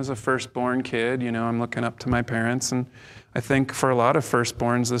mean, I was a firstborn kid, I'm looking up to my parents, and I think for a lot of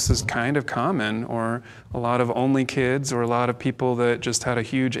firstborns, this is kind of common, or a lot of only kids, or a lot of people that just had a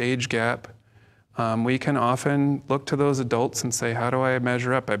huge age gap. We can often look to those adults and say, how do I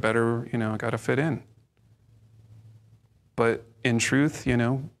measure up? I better, I got to fit in. But in truth,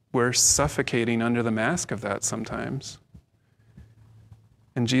 we're suffocating under the mask of that sometimes.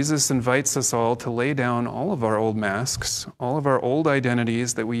 And Jesus invites us all to lay down all of our old masks, all of our old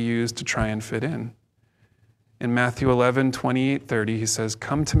identities that we use to try and fit in. In Matthew 11:28-30, he says,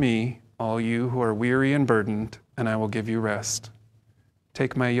 "Come to me, all you who are weary and burdened, and I will give you rest.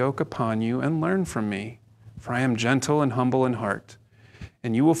 Take my yoke upon you and learn from me, for I am gentle and humble in heart,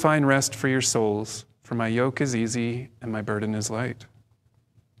 and you will find rest for your souls, for my yoke is easy and my burden is light."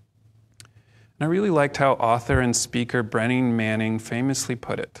 And I really liked how author and speaker Brennan Manning famously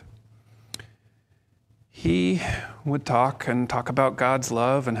put it. He would talk about God's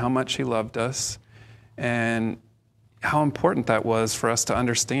love and how much he loved us and how important that was for us to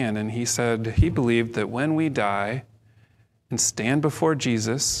understand. And he said he believed that when we die and stand before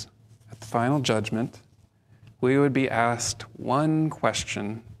Jesus at the final judgment, we would be asked one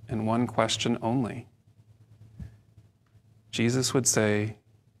question and one question only. Jesus would say,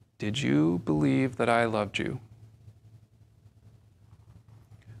 "Did you believe that I loved you?"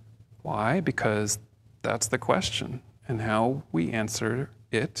 Why? Because that's the question, and how we answer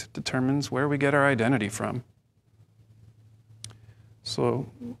it determines where we get our identity from. So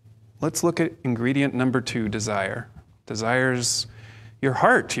let's look at ingredient number 2, desire. Desire's your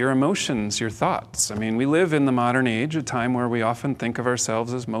heart, your emotions, your thoughts. I mean, we live in the modern age, a time where we often think of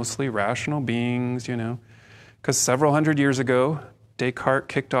ourselves as mostly rational beings, because several hundred years ago, Descartes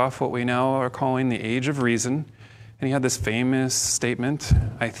kicked off what we now are calling the age of reason, and he had this famous statement,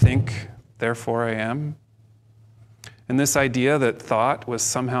 "I think, therefore I am." And this idea that thought was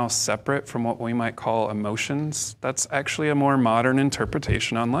somehow separate from what we might call emotions, that's actually a more modern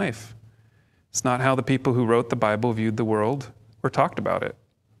interpretation on life. It's not how the people who wrote the Bible viewed the world or talked about it.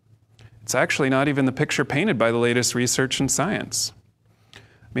 It's actually not even the picture painted by the latest research in science. I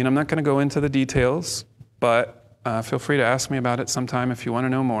mean, I'm not going to go into the details, but feel free to ask me about it sometime if you want to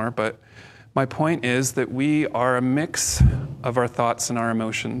know more. But my point is that we are a mix of our thoughts and our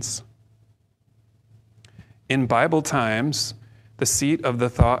emotions. In Bible times, the seat of the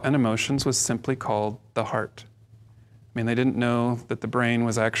thought and emotions was simply called the heart. I mean, they didn't know that the brain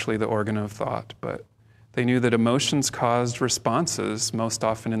was actually the organ of thought, but they knew that emotions caused responses, most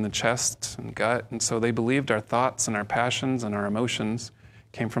often in the chest and gut, and so they believed our thoughts and our passions and our emotions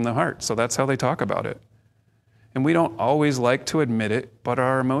came from the heart. So that's how they talk about it. And we don't always like to admit it, but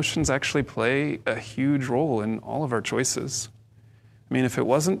our emotions actually play a huge role in all of our choices. I mean, if it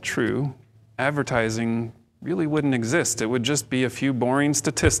wasn't true, advertising really wouldn't exist. It would just be a few boring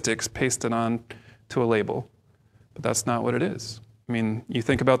statistics pasted on to a label. But that's not what it is. I mean, you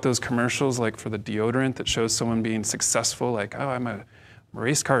think about those commercials like for the deodorant that shows someone being successful, like, oh, I'm a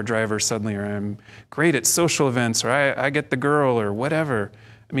race car driver suddenly, or I'm great at social events, or I get the girl, or whatever.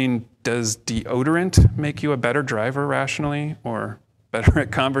 I mean, does deodorant make you a better driver rationally, or better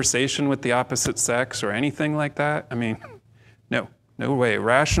at conversation with the opposite sex, or anything like that? I mean, no way.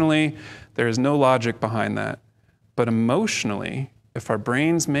 Rationally, there is no logic behind that. But emotionally, if our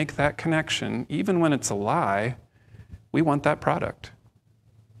brains make that connection, even when it's a lie, we want that product.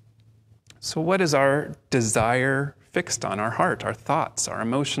 So what is our desire fixed on? Our heart, our thoughts, our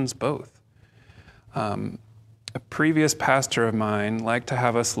emotions, both. A previous pastor of mine liked to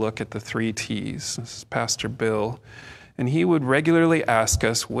have us look at the 3 T's. This is Pastor Bill. And he would regularly ask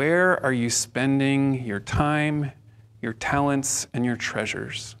us, where are you spending your time, your talents, and your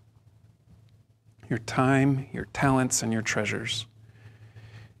treasures? Your time, your talents, and your treasures.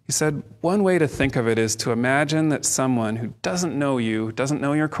 He said, one way to think of it is to imagine that someone who doesn't know you, doesn't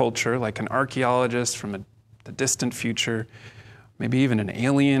know your culture, like an archaeologist from the distant future, maybe even an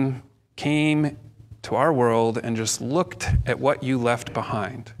alien, came to our world and just looked at what you left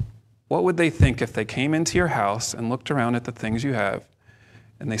behind. What would they think if they came into your house and looked around at the things you have,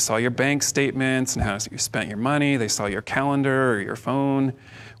 and they saw your bank statements and how you spent your money, they saw your calendar or your phone,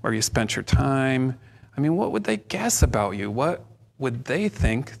 where you spent your time? I mean, what would they guess about you? What would they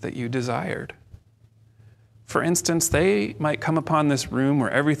think that you desired? For instance, they might come upon this room where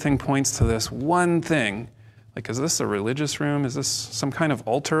everything points to this one thing. Like, is this a religious room? Is this some kind of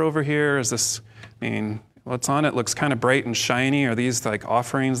altar over here? Is this, I mean, what's on it looks kind of bright and shiny. Are these like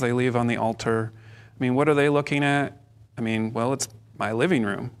offerings they leave on the altar? I mean, what are they looking at? I mean, well, it's my living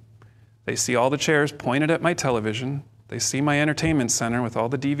room. They see all the chairs pointed at my television. They see my entertainment center with all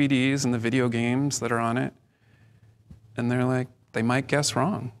the DVDs and the video games that are on it. And they might guess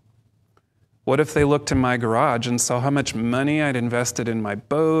wrong. What if they looked in my garage and saw how much money I'd invested in my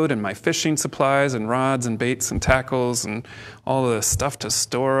boat and my fishing supplies and rods and baits and tackles and all the stuff to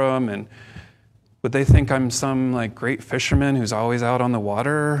store them? And would they think I'm some great fisherman who's always out on the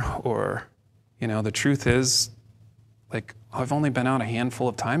water? Or, the truth is, I've only been out a handful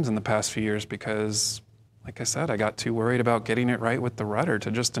of times in the past few years because, like I said, I got too worried about getting it right with the rudder to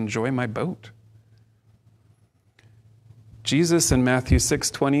just enjoy my boat. Jesus in Matthew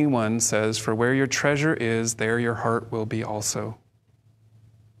 6:21 says, "For where your treasure is, there your heart will be also."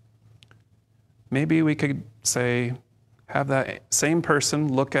 Maybe we could have that same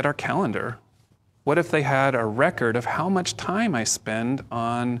person look at our calendar. What if they had a record of how much time I spend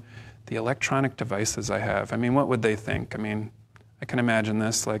on the electronic devices I have? What would they think? I can imagine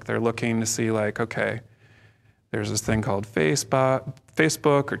this, they're looking to see okay, there's this thing called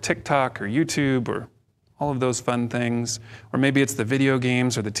Facebook or TikTok or YouTube or all of those fun things, or maybe it's the video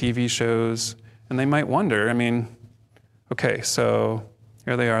games or the TV shows, and they might wonder, okay, so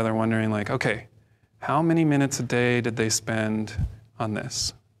here they are, they're wondering okay, how many minutes a day did they spend on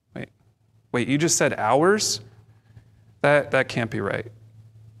this? Wait, you just said hours? That can't be right.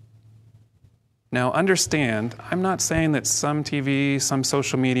 Now understand, I'm not saying that some TV, some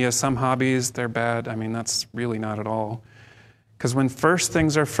social media, some hobbies, they're bad. That's really not at all. Because when first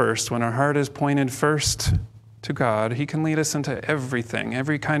things are first, when our heart is pointed first to God, He can lead us into everything,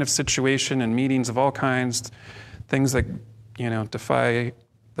 every kind of situation and meetings of all kinds, things that, defy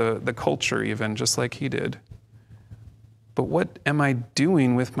the culture even, just like He did. But what am I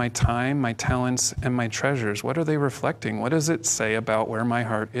doing with my time, my talents, and my treasures? What are they reflecting? What does it say about where my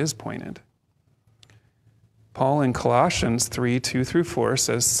heart is pointed? Paul in Colossians 3:2-4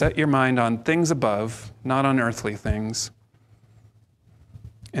 says, "Set your mind on things above, not on earthly things."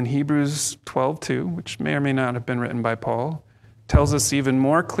 In Hebrews 12:2, which may or may not have been written by Paul, tells us even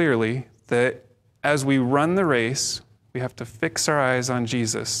more clearly that as we run the race, we have to fix our eyes on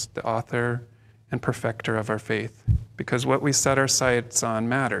Jesus, the author and perfecter of our faith, because what we set our sights on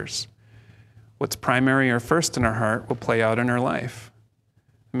matters. What's primary or first in our heart will play out in our life.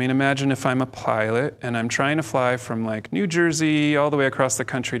 Imagine if I'm a pilot and I'm trying to fly from New Jersey all the way across the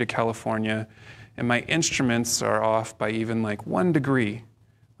country to California, and my instruments are off by even 1 degree.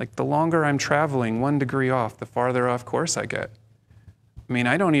 The longer I'm traveling 1 degree off, the farther off course I get.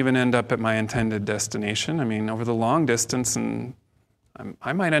 I don't even end up at my intended destination. Over the long distance, and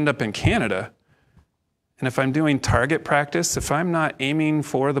I might end up in Canada. And if I'm doing target practice, if I'm not aiming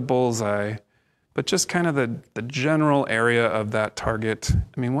for the bullseye, but just kind of the general area of that target,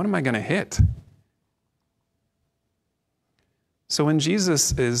 what am I going to hit? So when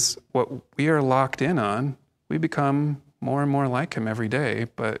Jesus is what we are locked in on, we become more and more like Him every day,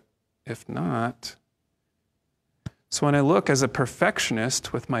 but if not... So when I look as a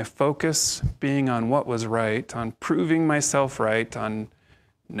perfectionist with my focus being on what was right, on proving myself right, on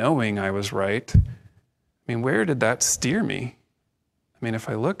knowing I was right, where did that steer me? If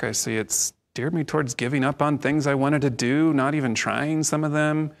I look, I see it steered me towards giving up on things I wanted to do, not even trying some of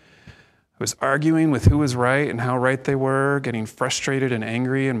them. I was arguing with who was right and how right they were, getting frustrated and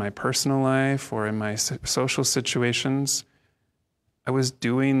angry in my personal life or in my social situations. I was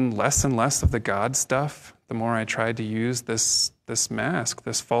doing less and less of the God stuff the more I tried to use this mask,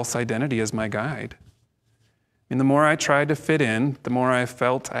 this false identity as my guide. The more I tried to fit in, the more I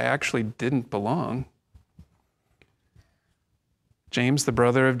felt I actually didn't belong. James, the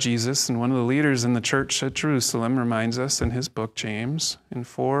brother of Jesus and one of the leaders in the church at Jerusalem, reminds us in his book, James, in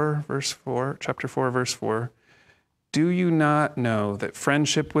chapter 4, verse 4, "Do you not know that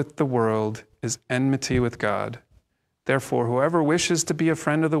friendship with the world is enmity with God? Therefore, whoever wishes to be a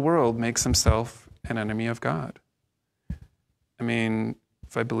friend of the world makes himself an enemy of God."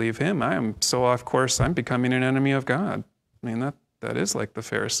 If I believe him, I am so off course, I'm becoming an enemy of God. That is like the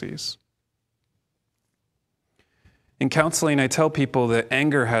Pharisees. In counseling, I tell people that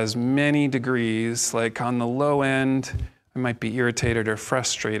anger has many degrees. On the low end, I might be irritated or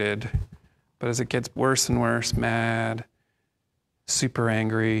frustrated. But as it gets worse and worse, mad, super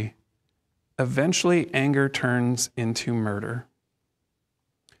angry, eventually anger turns into murder.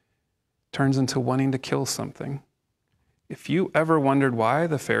 Turns into wanting to kill something. If you ever wondered why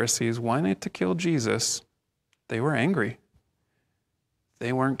the Pharisees wanted to kill Jesus, they were angry.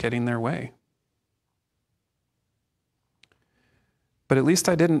 They weren't getting their way. But at least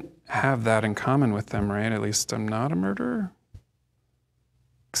I didn't have that in common with them, right? At least I'm not a murderer.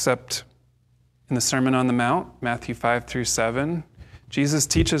 Except in the Sermon on the Mount, Matthew 5-7, Jesus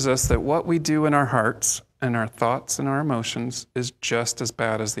teaches us that what we do in our hearts and our thoughts and our emotions is just as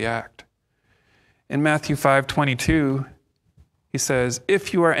bad as the act. In Matthew 5:22, he says,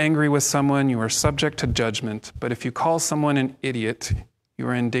 if you are angry with someone, you are subject to judgment. But if you call someone an idiot, you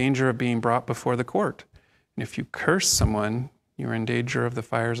are in danger of being brought before the court. And if you curse someone, you are in danger of the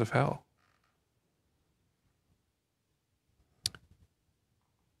fires of hell.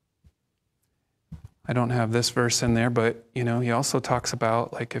 I don't have this verse in there, but, he also talks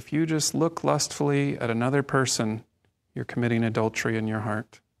about, like, if you just look lustfully at another person, you're committing adultery in your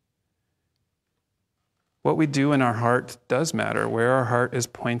heart. What we do in our heart does matter. Where our heart is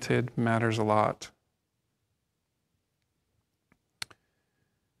pointed matters a lot.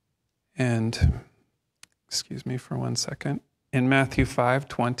 And, excuse me for 1 second. In Matthew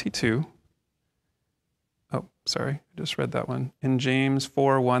 5:22, I just read that one. In James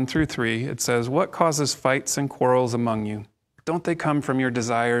 4:1-3, it says, what causes fights and quarrels among you? Don't they come from your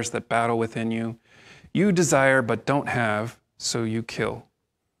desires that battle within you? You desire but don't have, so you kill.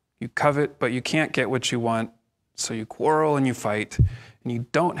 You covet, but you can't get what you want, so you quarrel and you fight. And you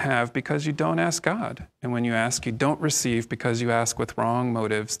don't have because you don't ask God. And when you ask, you don't receive because you ask with wrong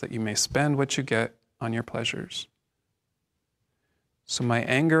motives, that you may spend what you get on your pleasures. So my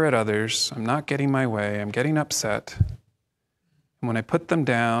anger at others, I'm not getting my way, I'm getting upset. And when I put them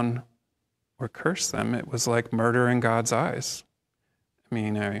down or curse them, it was like murder in God's eyes.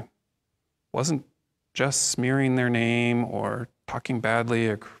 I wasn't just smearing their name or talking badly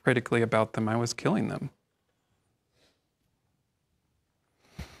or critically about them, I was killing them.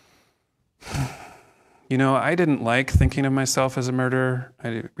 I didn't like thinking of myself as a murderer.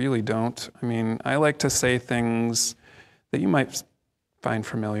 I really don't. I like to say things that you might find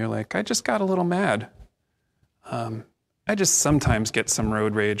familiar, like, I just got a little mad. I just sometimes get some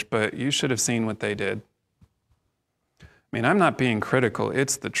road rage, but you should have seen what they did. I'm not being critical,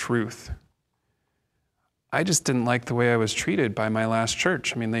 it's the truth. I just didn't like the way I was treated by my last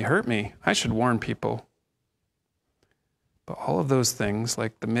church. They hurt me. I should warn people. But all of those things,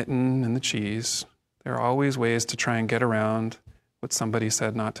 like the mitten and the cheese, there are always ways to try and get around what somebody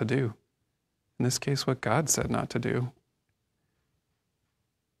said not to do. In this case, what God said not to do.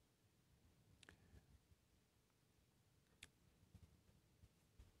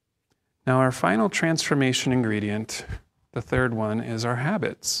 Now, our final transformation ingredient, the third one, is our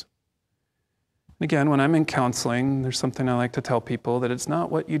habits. Again, when I'm in counseling, there's something I like to tell people, that it's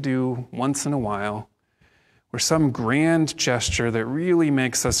not what you do once in a while or some grand gesture that really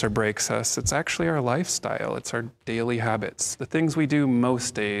makes us or breaks us. It's actually our lifestyle. It's our daily habits, the things we do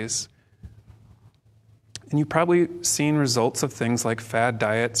most days. And you've probably seen results of things like fad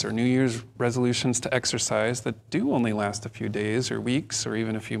diets or New Year's resolutions to exercise that do only last a few days or weeks or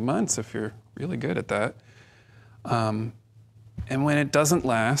even a few months if you're really good at that. And when it doesn't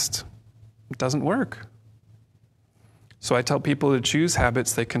last, it doesn't work. So I tell people to choose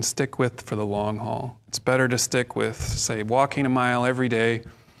habits they can stick with for the long haul. It's better to stick with, say, walking a mile every day,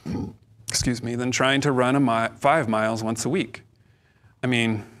 than trying to run 5 miles once a week.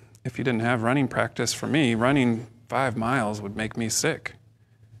 If you didn't have running practice, for me, running 5 miles would make me sick.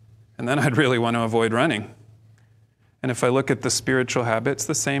 And then I'd really want to avoid running. And if I look at the spiritual habits,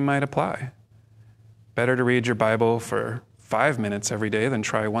 the same might apply. Better to read your Bible for 5 minutes every day than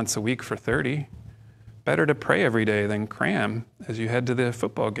try once a week for 30. Better to pray every day than cram as you head to the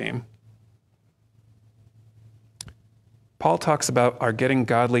football game. Paul talks about our getting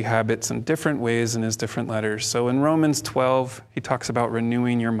godly habits in different ways in his different letters. So in Romans 12, he talks about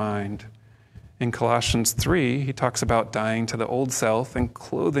renewing your mind. In Colossians 3, he talks about dying to the old self and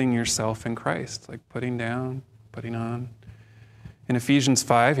clothing yourself in Christ, like putting down, putting on. In Ephesians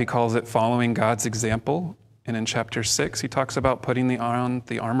 5, he calls it following God's example. And in chapter 6, he talks about putting on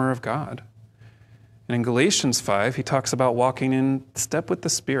the armor of God. And in Galatians 5, he talks about walking in step with the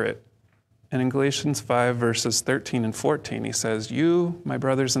Spirit. And in Galatians 5, verses 13 and 14, he says, you, my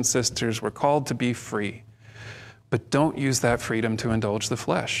brothers and sisters, were called to be free, but don't use that freedom to indulge the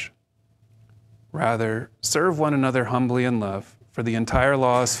flesh. Rather, serve one another humbly in love, for the entire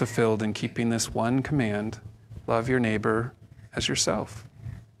law is fulfilled in keeping this one command, love your neighbor as yourself.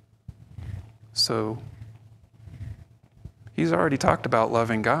 So, he's already talked about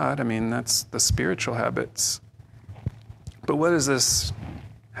loving God. That's the spiritual habits. But what is this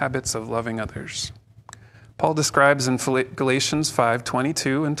habits of loving others? Paul describes in Galatians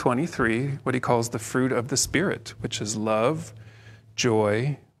 5:22 and 23 what he calls the fruit of the Spirit, which is love,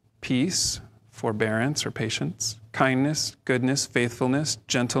 joy, peace, forbearance or patience, kindness, goodness, faithfulness,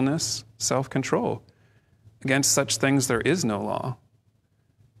 gentleness, self-control. Against such things there is no law.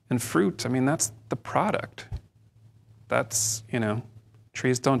 And fruit, that's the product. That's,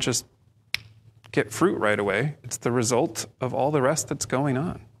 trees don't just get fruit right away. It's the result of all the rest that's going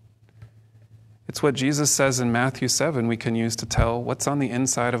on. It's what Jesus says in Matthew 7 we can use to tell what's on the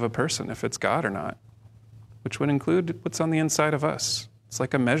inside of a person, if it's God or not, which would include what's on the inside of us. It's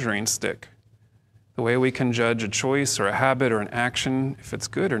like a measuring stick. The way we can judge a choice or a habit or an action, if it's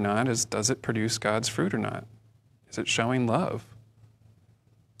good or not, is does it produce God's fruit or not? Is it showing love?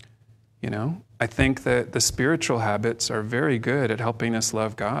 I think that the spiritual habits are very good at helping us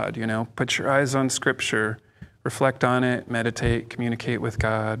love God. Put your eyes on Scripture, reflect on it, meditate, communicate with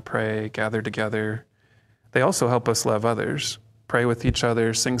God, pray, gather together. They also help us love others, pray with each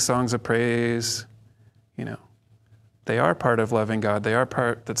other, sing songs of praise. They are part of loving God. They are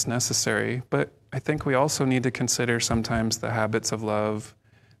part that's necessary. But I think we also need to consider sometimes the habits of love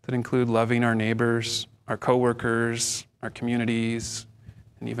that include loving our neighbors, our coworkers, our communities,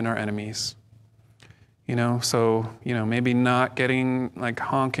 and even our enemies. Maybe not getting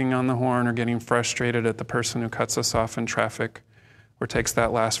honking on the horn or getting frustrated at the person who cuts us off in traffic or takes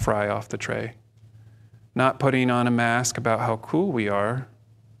that last fry off the tray. Not putting on a mask about how cool we are,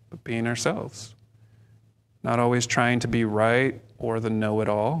 but being ourselves. Not always trying to be right or the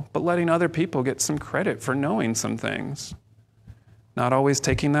know-it-all, but letting other people get some credit for knowing some things. Not always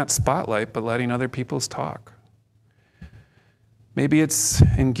taking that spotlight, but letting other people's talk. Maybe it's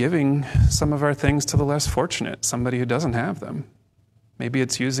in giving some of our things to the less fortunate, somebody who doesn't have them. Maybe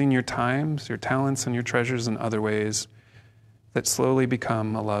it's using your times, your talents, and your treasures in other ways that slowly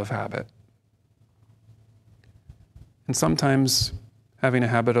become a love habit. And sometimes having a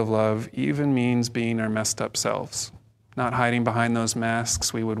habit of love even means being our messed up selves, not hiding behind those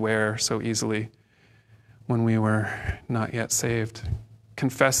masks we would wear so easily when we were not yet saved,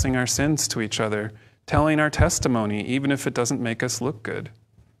 confessing our sins to each other, telling our testimony, even if it doesn't make us look good.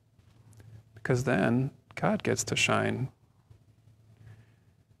 Because then God gets to shine.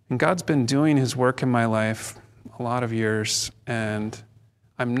 And God's been doing his work in my life a lot of years, and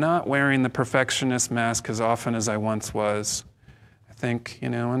I'm not wearing the perfectionist mask as often as I once was. I think,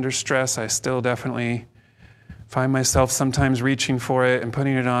 under stress, I still definitely find myself sometimes reaching for it and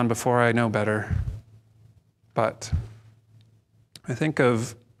putting it on before I know better. But I think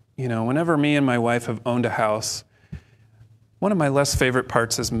of whenever me and my wife have owned a house, one of my less favorite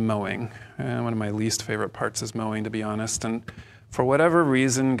parts is mowing. One of my least favorite parts is mowing, to be honest. And for whatever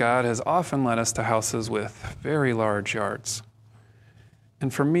reason, God has often led us to houses with very large yards.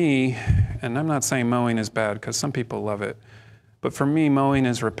 And for me, and I'm not saying mowing is bad because some people love it, but for me, mowing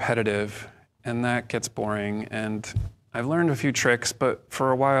is repetitive and that gets boring. And I've learned a few tricks, but for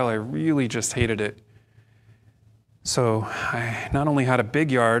a while I really just hated it. So I not only had a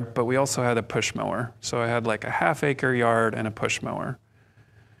big yard, but we also had a push mower. So I had a half-acre yard and a push mower.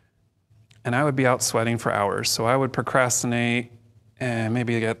 And I would be out sweating for hours. So I would procrastinate and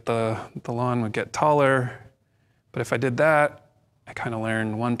maybe the lawn would get taller. But if I did that, I kind of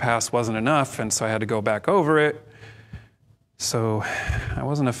learned one pass wasn't enough, and so I had to go back over it. So I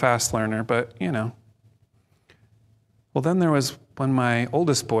wasn't a fast learner, but Well, then there was when my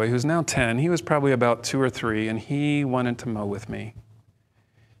oldest boy, who's now 10, he was probably about 2 or 3, and he wanted to mow with me.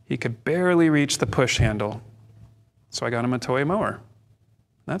 He could barely reach the push handle, so I got him a toy mower.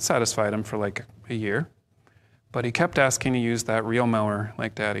 That satisfied him for a year, but he kept asking to use that real mower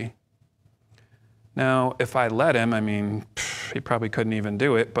like Daddy. Now, if I let him, he probably couldn't even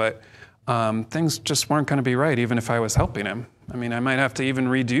do it, but things just weren't going to be right even if I was helping him. I might have to even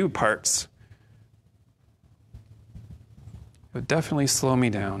redo parts. It would definitely slow me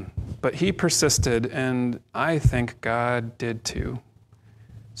down. But he persisted, and I think God did too.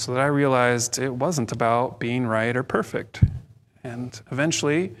 So that I realized it wasn't about being right or perfect. And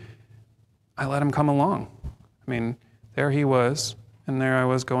eventually, I let him come along. There he was, and there I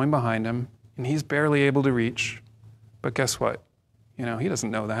was going behind him, and he's barely able to reach. But guess what? He doesn't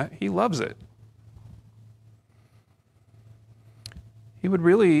know that. He loves it. He would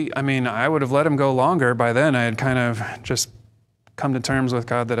really, I would have let him go longer. By then, I had kind of just come to terms with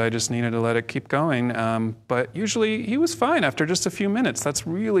God that I just needed to let it keep going. But usually he was fine after just a few minutes. That's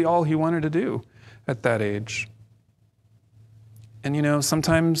really all he wanted to do at that age. And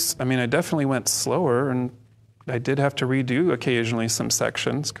sometimes, I definitely went slower, and I did have to redo occasionally some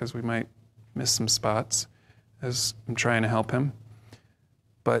sections because we might miss some spots as I'm trying to help him.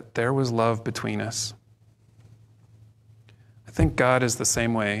 But there was love between us. I think God is the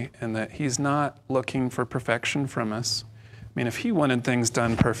same way in that he's not looking for perfection from us. If he wanted things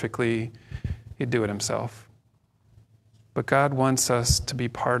done perfectly, he'd do it himself. But God wants us to be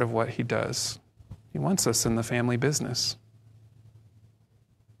part of what he does. He wants us in the family business.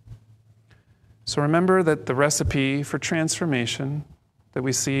 So remember that the recipe for transformation that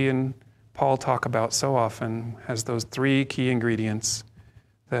we see in Paul talk about so often has those 3 key ingredients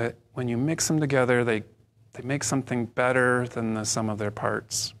that when you mix them together, they make something better than the sum of their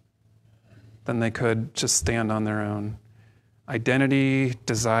parts, than they could just stand on their own. Identity,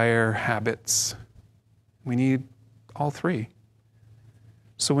 desire, habits. We need all three.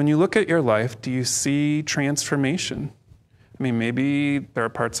 So when you look at your life, do you see transformation? I mean, maybe there are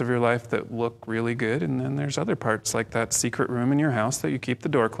parts of your life that look really good, and then there's other parts, like that secret room in your house that you keep the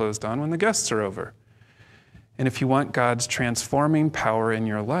door closed on when the guests are over. And if you want God's transforming power in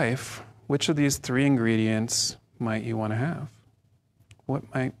your life, which of these three ingredients might you want to have?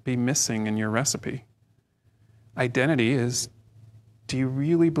 What might be missing in your recipe? Identity is, do you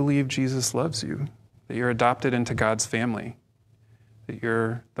really believe Jesus loves you? That you're adopted into God's family? That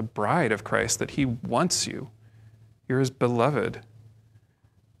you're the bride of Christ? That He wants you? You're His beloved?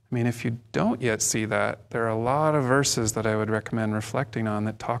 I mean, if you don't yet see that, there are a lot of verses that I would recommend reflecting on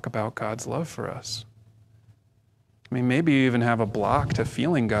that talk about God's love for us. I mean, maybe you even have a block to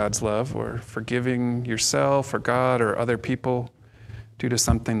feeling God's love or forgiving yourself or God or other people due to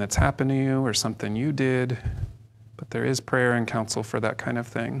something that's happened to you or something you did. But there is prayer and counsel for that kind of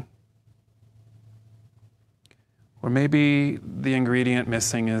thing. Or maybe the ingredient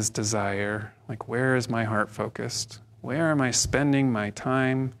missing is desire. Like, where is my heart focused? Where am I spending my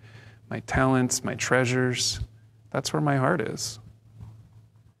time, my talents, my treasures? That's where my heart is.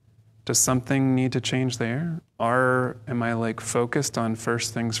 Does something need to change there? Or am I focused on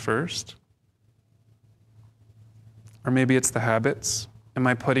first things first? Or maybe it's the habits. Am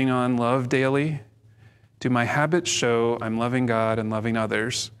I putting on love daily? Do my habits show I'm loving God and loving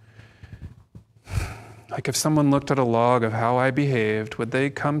others? Like if someone looked at a log of how I behaved, would they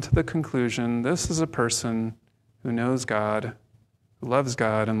come to the conclusion, this is a person who knows God, who loves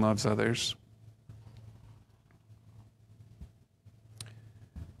God and loves others?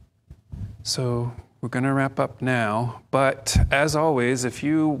 So we're going to wrap up now, but as always, if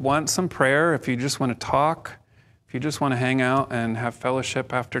you want some prayer, if you just want to talk, if you just want to hang out and have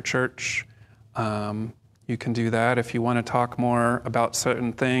fellowship after church, you can do that. If you want to talk more about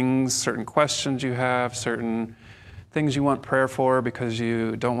certain things, certain questions you have, certain things you want prayer for because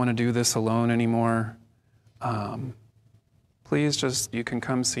you don't want to do this alone anymore, please you can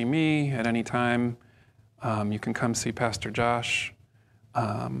come see me at any time. You can come see Pastor Josh.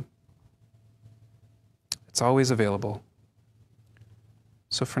 It's always available.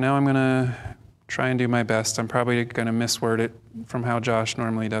 So for now, I'm going to try and do my best. I'm probably going to misword it from how Josh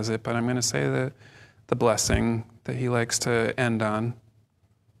normally does it, but I'm going to say the blessing that he likes to end on.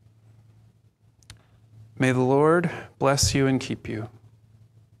 May the Lord bless you and keep you.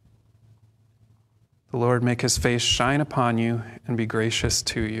 The Lord make His face shine upon you and be gracious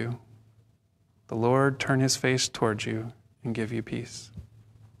to you. The Lord turn His face towards you and give you peace.